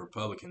Democrat or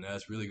Republican.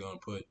 That's really gonna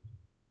put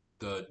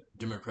the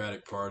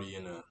Democratic Party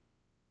in a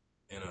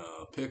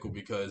pickle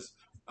because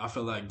I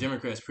feel like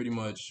Democrats pretty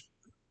much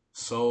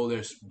sold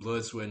their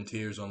blood, sweat, and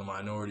tears on the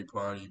minority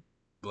party,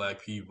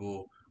 black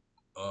people,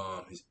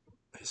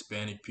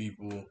 Hispanic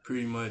people,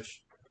 pretty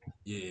much.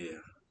 Yeah,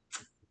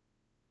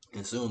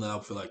 and soon I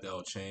feel like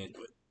that'll change.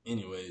 But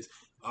anyways,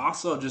 I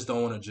also just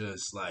don't want to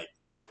just like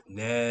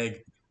nag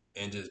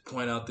and just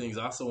point out things.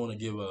 I also want to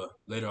give a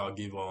later. I'll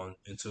give on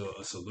into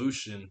a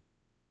solution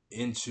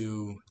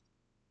into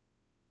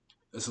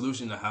a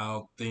solution to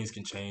how things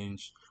can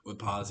change with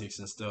politics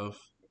and stuff.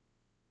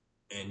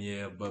 And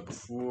yeah, but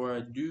before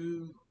I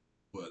do,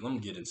 well, let me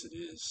get into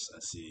this. I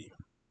see.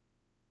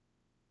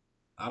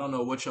 I don't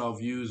know what y'all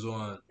views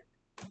on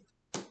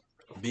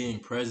being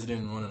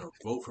president and running a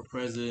vote for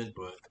president,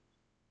 but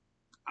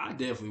I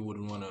definitely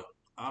wouldn't want to.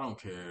 I don't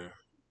care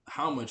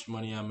how much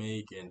money I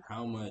make and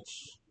how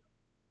much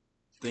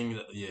thing.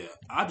 Yeah,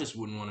 I just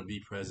wouldn't want to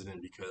be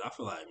president because I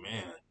feel like,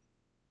 man,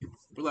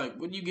 but like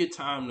when you get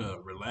time to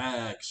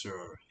relax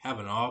or have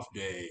an off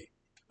day,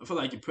 I feel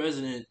like you're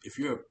president. If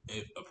you're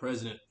a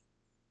president,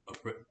 a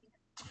pre-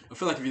 I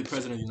feel like if you're the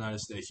president of the United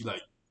States, you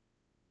like,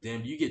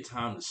 damn, you get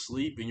time to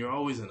sleep and you're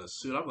always in a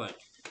suit. I'm like,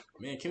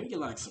 man, can we get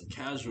like some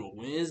casual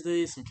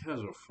Wednesdays, some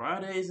casual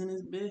Fridays in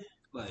this bit?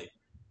 Like,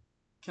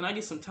 can I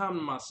get some time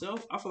to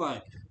myself? I feel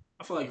like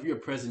if you're a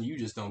president, you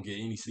just don't get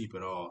any sleep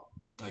at all.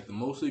 Like the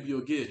most sleep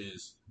you'll get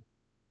is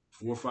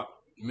 4 or 5,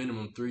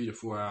 minimum 3 to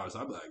 4 hours.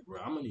 I'd be like,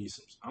 bro, I'm gonna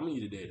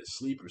need a day to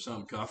sleep or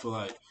something. Cause I feel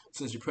like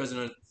since you're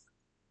president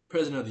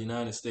of the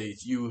United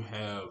States, you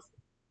have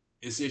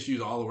it's issues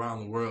all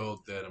around the world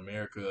that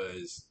America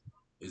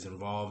is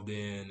involved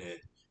in, and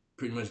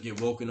pretty much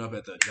get woken up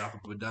at the drop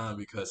of a dime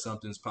because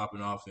something's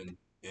popping off in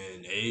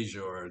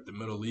Asia or the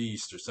Middle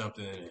East or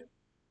something, and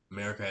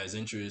America has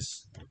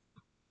interests.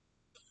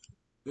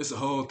 It's a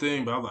whole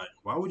thing, but I'm like,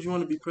 why would you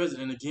want to be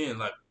president? And again,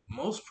 like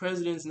most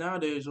presidents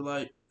nowadays are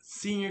like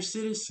senior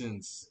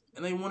citizens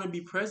and they want to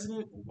be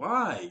president.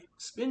 Why?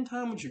 Spend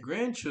time with your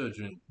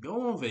grandchildren.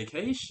 Go on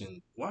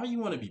vacation. Why you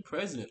want to be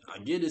president? I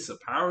get it's a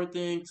power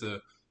thing to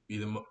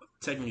be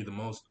technically the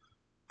most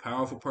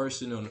powerful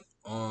person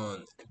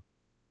on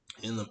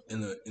in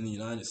the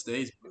United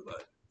States, but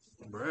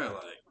like, bruh,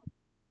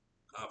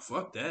 like,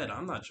 fuck that.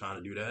 I'm not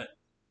trying to do that.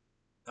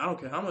 I don't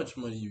care how much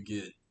money you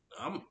get.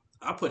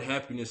 I put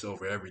happiness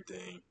over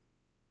everything.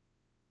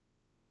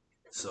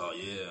 So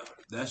yeah,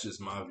 that's just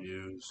my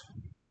views.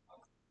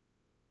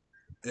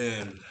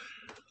 And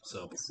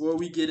so before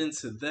we get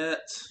into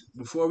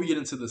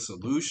the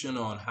solution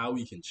on how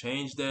we can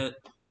change that,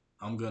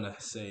 I'm gonna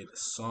say the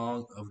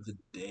song of the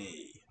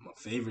day, my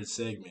favorite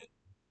segment.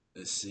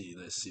 Let's see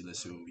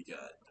what we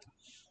got.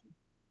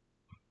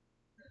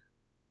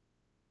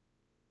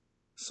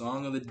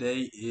 Song of the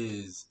day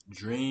is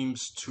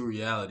 "Dreams to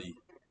Reality."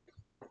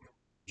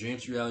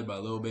 "Dreams to Reality" by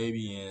Lil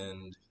Baby,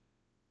 and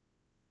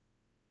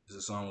it's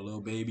a song with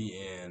Lil Baby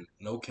and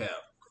No Cap.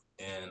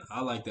 And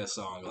I like that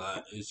song a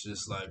lot. It's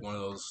just like one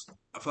of those.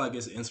 I feel like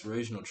it's an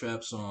inspirational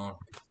trap song.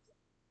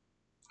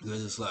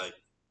 It's just like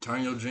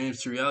turn your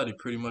dreams to reality,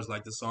 pretty much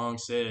like the song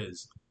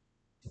says.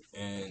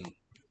 And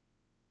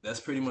that's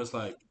pretty much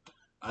like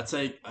I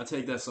take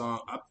that song.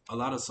 A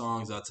lot of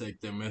songs I take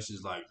their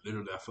message like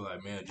literally. I feel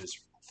like, man, just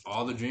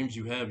all the dreams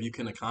you have, you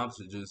can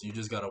accomplish it. Just you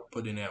just gotta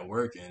put in that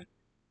work and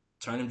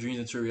turn them dreams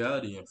into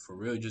reality. And for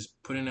real,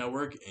 just put in that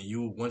work. And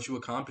you once you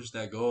accomplish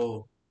that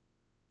goal,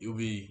 you'll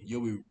be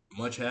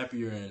much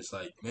happier. And it's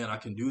like, man, I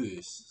can do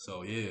this.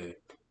 So yeah,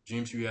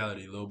 dreams to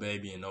reality, Lil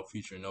Baby, and no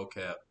featuring no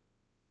cap.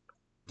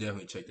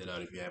 Definitely check that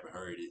out if you haven't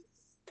heard it.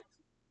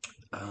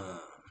 Uh,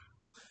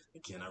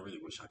 Again, I really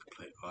wish I could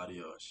play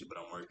audio and shit, but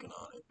I'm working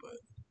on it. But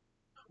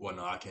well,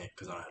 no, I can't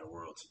because I don't have the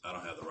world. I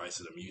don't have the rights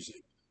to the music.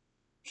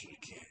 You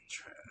can't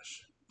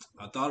trash.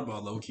 I thought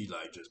about low key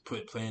like just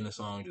playing the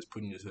song, just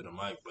putting it to the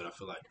mic, but I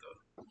feel like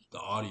the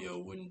audio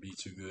wouldn't be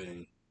too good,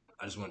 and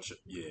I just want to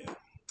yeah,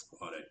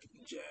 all that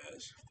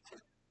jazz.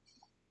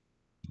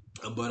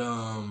 But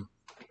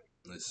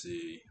let's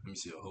see. Let me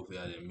see. Hopefully,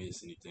 I didn't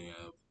miss anything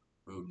I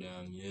wrote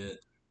down yet.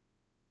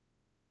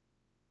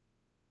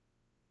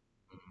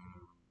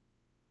 Mm,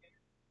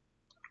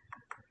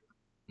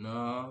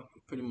 nah,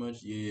 pretty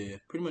much yeah,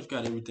 pretty much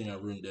got everything I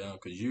written down.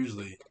 Cause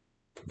usually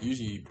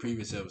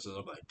previous episodes,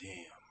 I'm like,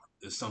 damn,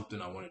 there's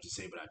something I wanted to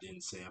say, but I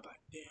didn't say. I'm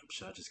like, damn,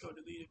 should I just go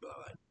delete it? But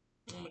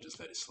I'm gonna just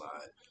let it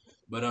slide.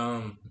 But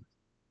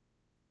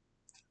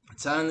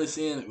tying this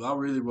in, I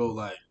really wrote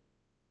like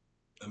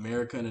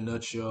America in a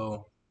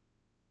nutshell,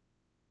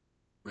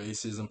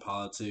 racism,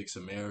 politics,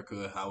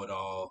 America, how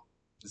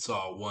it's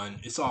all one,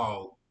 it's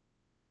all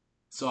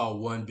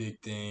one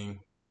big thing.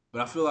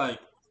 But I feel like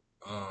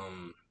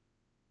um,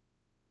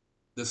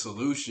 the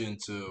solution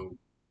to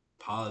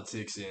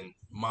politics and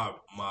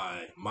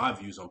my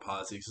views on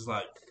politics is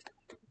like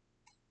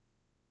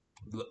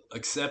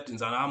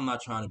acceptance. And I'm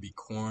not trying to be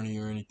corny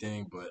or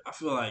anything, but I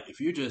feel like if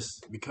you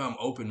just become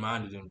open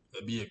minded and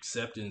be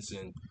acceptance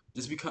and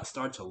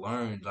start to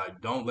learn.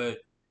 Like, don't let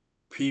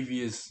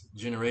previous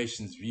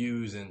generations'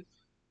 views and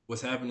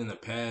what's happened in the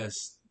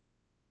past.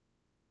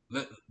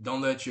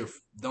 Don't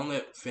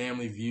let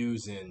family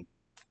views and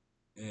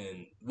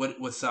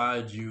what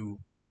side you,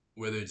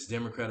 whether it's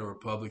Democrat or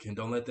Republican,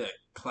 don't let that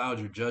cloud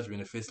your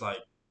judgment if it's like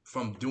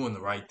from doing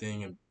the right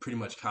thing and pretty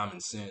much common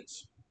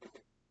sense.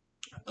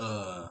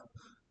 Uh,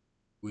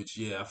 which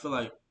yeah, I feel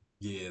like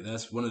yeah,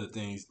 that's one of the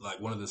things, like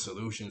one of the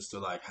solutions to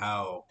like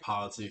how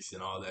politics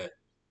and all that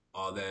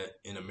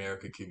in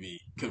America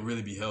could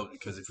really be helped,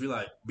 because if you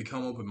like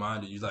become open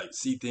minded, you like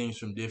see things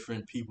from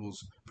different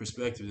people's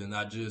perspectives and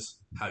not just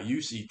how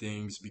you see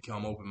things.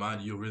 Become open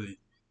minded, you'll really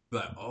be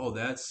like, oh,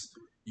 that's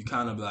you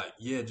kind of like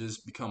yeah,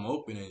 just become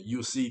open and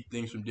you'll see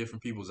things from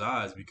different people's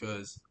eyes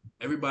because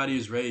everybody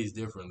is raised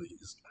differently.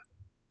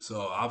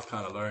 So I've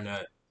kind of learned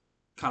that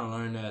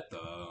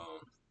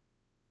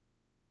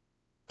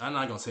I'm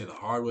not gonna say the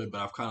hard way,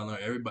 but I've kind of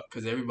learned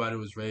everybody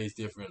was raised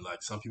different.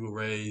 Like some people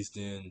raised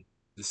in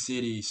the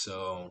city,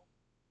 so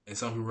and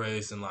some people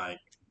raised in like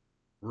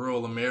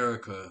rural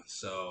America.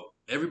 So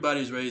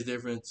everybody's raised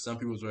different. Some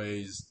people's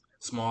raised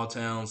small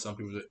town. Some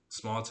people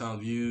small town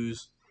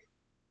views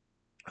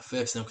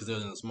affects them because they're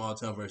in a small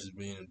town versus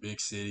being in a big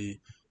city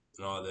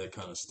and all that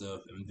kind of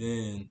stuff. And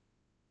then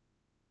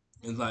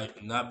and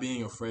like not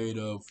being afraid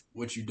of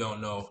what you don't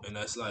know, and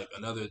that's like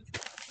another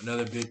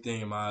big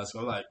thing in my eyes.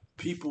 So like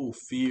people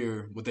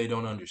fear what they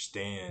don't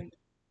understand,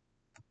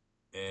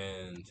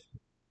 and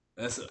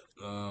that's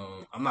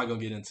I'm not gonna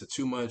get into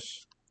too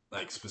much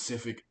like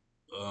specific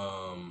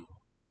um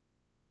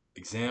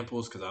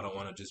examples because I don't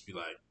want to just be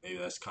like maybe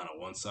that's kind of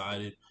one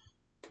sided.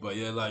 But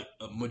yeah, like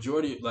a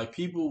majority, like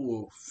people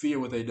will fear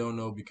what they don't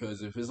know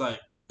because if it's like,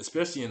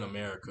 especially in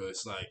America,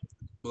 it's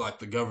like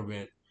the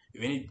government.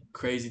 If any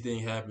crazy thing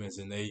happens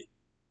and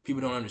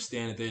people don't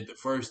understand it, the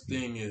first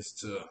thing is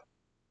to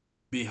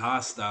be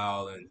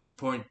hostile and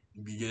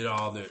get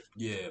all their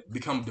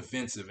become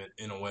defensive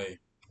in a way.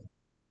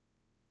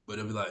 But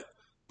it'll be like,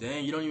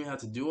 dang, you don't even have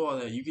to do all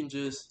that. You can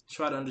just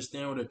try to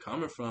understand where they're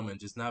coming from and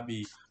just not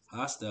be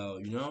hostile,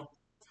 you know?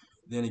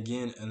 Then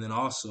again, and then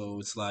also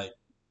it's like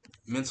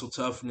mental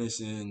toughness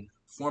and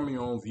forming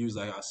your own views.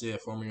 Like I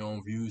said, forming your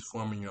own views,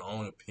 forming your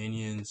own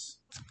opinions,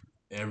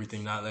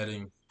 everything. Not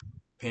letting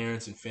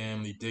parents and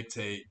family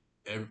dictate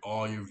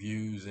all your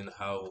views and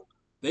how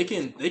they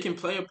can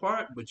play a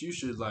part, but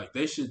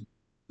they should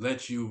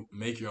let you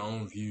make your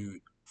own view,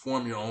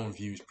 form your own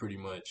views, pretty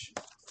much.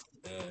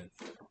 And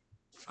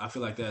I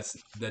feel like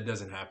that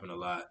doesn't happen a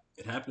lot.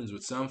 It happens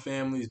with some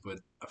families, but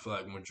I feel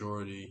like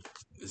majority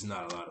is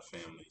not a lot of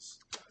families.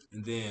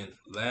 And then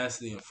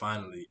lastly and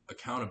finally,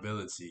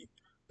 accountability.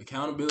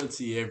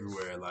 Accountability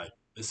everywhere. Like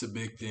it's a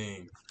big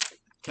thing.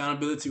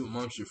 Accountability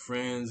amongst your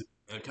friends,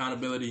 and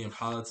accountability in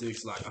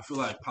politics. Like I feel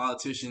like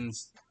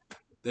politicians,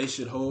 they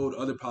should hold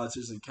other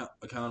politicians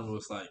accountable.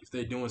 It's like if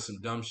they're doing some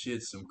dumb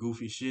shit, some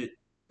goofy shit,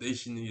 they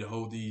should need to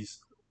hold these.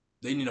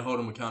 They need to hold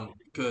them accountable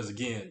because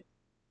again,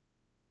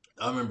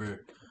 I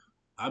remember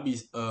I be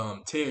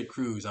Ted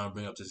Cruz. I'm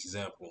bring up this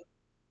example.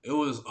 It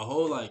was a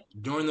whole like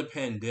during the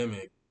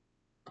pandemic.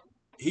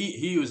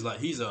 He was like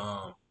he's a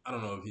I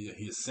don't know if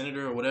he's a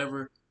senator or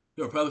whatever.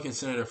 He's a Republican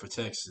senator for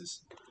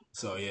Texas.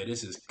 So yeah,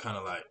 this is kind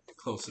of like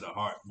close to the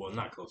heart. Well,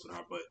 not close to the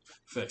heart, but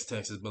affects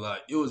Texas. But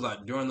like it was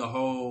like during the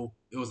whole.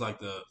 It was like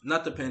the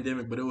not the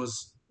pandemic, but it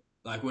was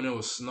like when it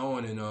was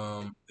snowing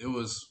and it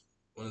was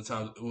one of the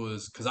times it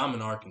was because I'm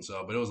in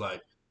Arkansas, but it was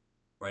like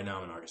right now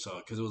I'm in Arkansas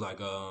because it was like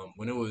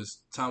when it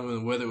was time when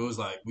the weather it was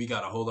like we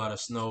got a whole lot of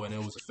snow and it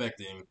was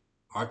affecting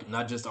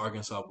not just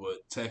Arkansas but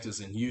Texas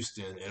and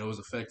Houston and it was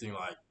affecting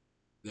like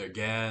their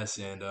gas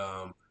and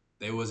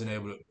they wasn't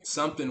able to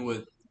something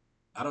with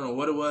I don't know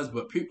what it was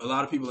but a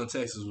lot of people in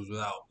Texas was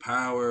without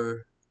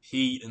power,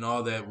 heat and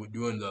all that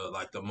during the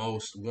like the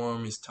most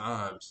warmest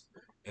times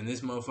and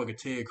this motherfucker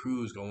Ted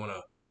Cruz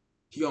gonna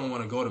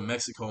wanna go to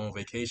Mexico on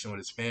vacation with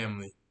his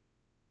family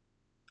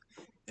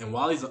and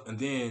while he's and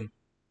then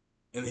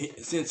and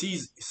since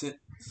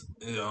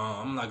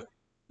I'm like,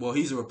 well,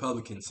 he's a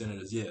Republican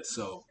senator, yeah.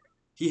 So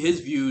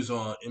his views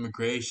on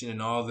immigration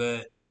and all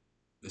that,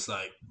 it's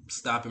like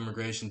stop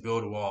immigration,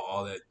 build a wall,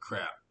 all that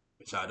crap,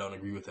 which I don't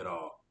agree with at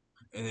all.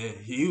 And then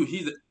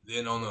he's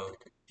then on the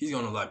he's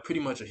gonna like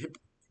pretty much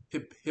a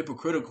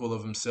hypocritical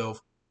of himself,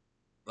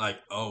 like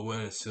oh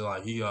when it's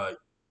like he like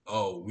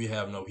oh we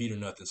have no heat or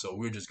nothing, so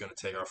we're just gonna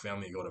take our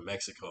family and go to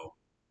Mexico.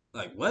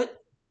 Like what?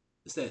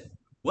 Is that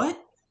what?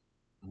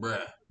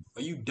 Bruh,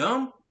 are you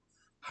dumb?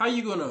 How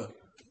you gonna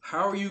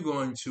how are you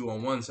going to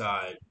on one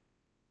side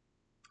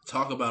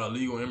talk about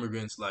illegal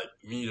immigrants like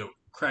we need to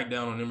crack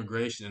down on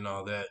immigration and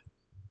all that,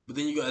 but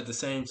then you go at the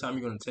same time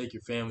you're gonna take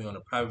your family on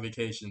a private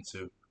vacation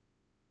to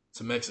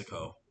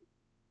Mexico.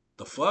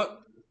 The fuck?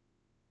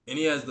 And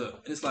he has the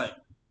it's like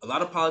a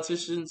lot of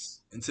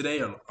politicians and today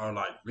are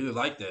like really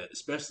like that,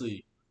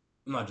 especially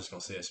I'm not just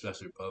gonna say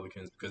especially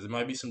Republicans because there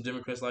might be some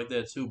Democrats like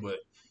that too, but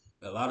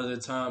a lot of the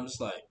time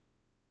it's like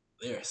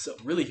they're so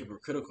really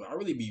hypocritical. I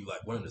really be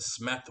like wanting to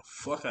smack the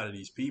fuck out of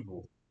these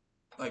people.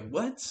 Like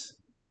what?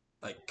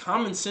 Like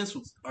common sense.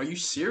 Are you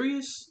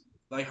serious?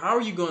 Like, how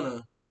are you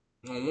gonna,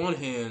 on one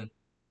hand,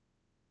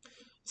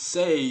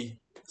 say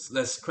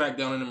let's crack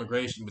down on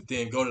immigration, but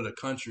then go to the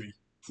country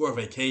for a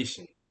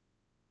vacation?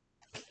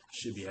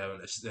 Should be having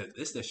that.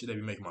 It's that shit that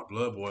be making my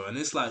blood boil, and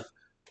it's like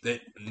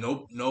that.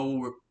 No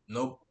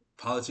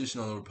politician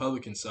on the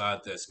Republican side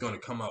that's gonna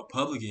come out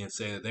publicly and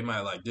say that they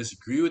might like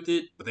disagree with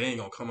it, but they ain't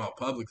gonna come out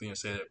publicly and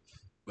say that.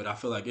 But I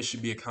feel like it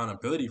should be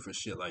accountability for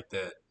shit like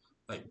that.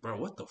 Like, bro,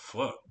 what the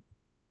fuck?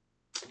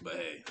 But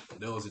hey,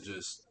 those are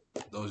just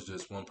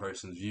one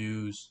person's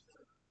views.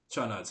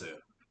 Try not to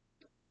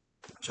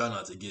try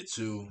not to get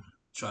too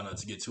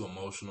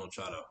emotional.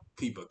 Try to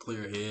keep a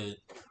clear head.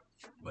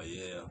 But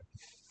yeah.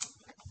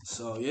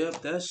 So yeah,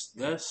 that's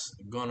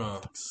gonna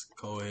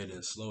go ahead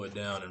and slow it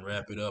down and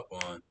wrap it up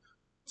on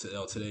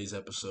today's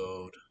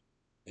episode.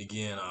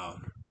 Again,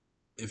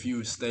 if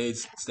you stay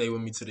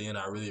with me to the end,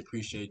 I really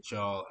appreciate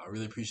y'all. I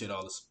really appreciate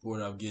all the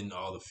support I'm getting,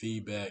 all the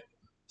feedback.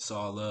 It's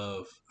all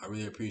love. I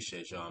really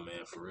appreciate y'all,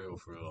 man. For real,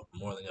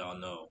 more than y'all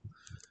know.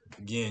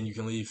 Again, you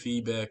can leave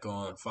feedback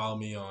follow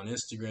me on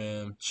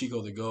Instagram,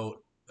 Chico the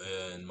Goat,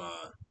 and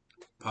my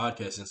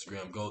podcast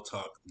Instagram,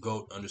 goat_talk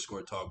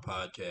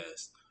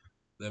podcast.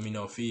 Let me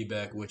know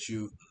feedback,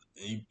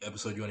 any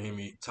episode you want to hear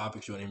me,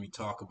 topics you want to hear me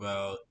talk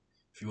about.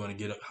 If you want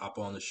to hop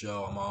on the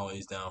show, I'm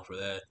always down for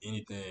that.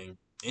 Anything,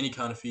 any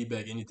kind of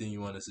feedback, anything you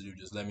want us to do,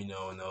 just let me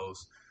know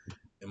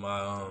in my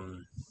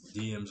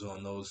DMs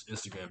on those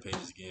Instagram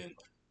pages. Again,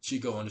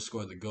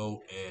 Chico_the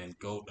Goat and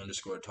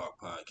goat_talk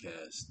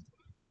podcast.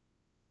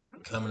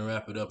 Coming to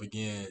wrap it up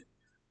again.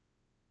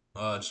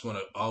 Starting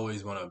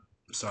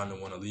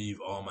to want to leave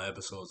all my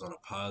episodes on a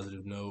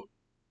positive note.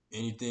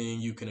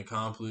 Anything you can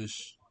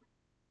accomplish,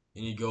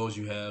 any goals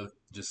you have,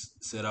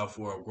 just set out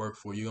for or work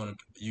for. You're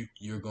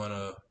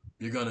gonna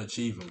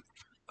achieve them.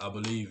 I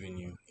believe in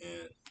you,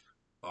 and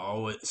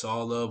it's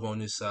all love on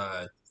this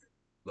side.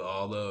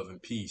 All love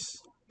and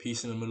peace.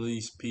 Peace in the Middle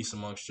East. Peace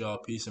amongst y'all.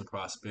 Peace and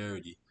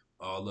prosperity.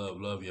 All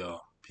love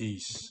y'all.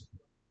 Peace.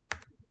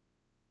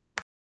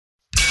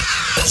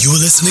 You're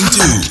listening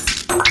to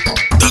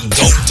the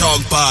Goat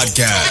Talk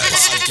Podcast.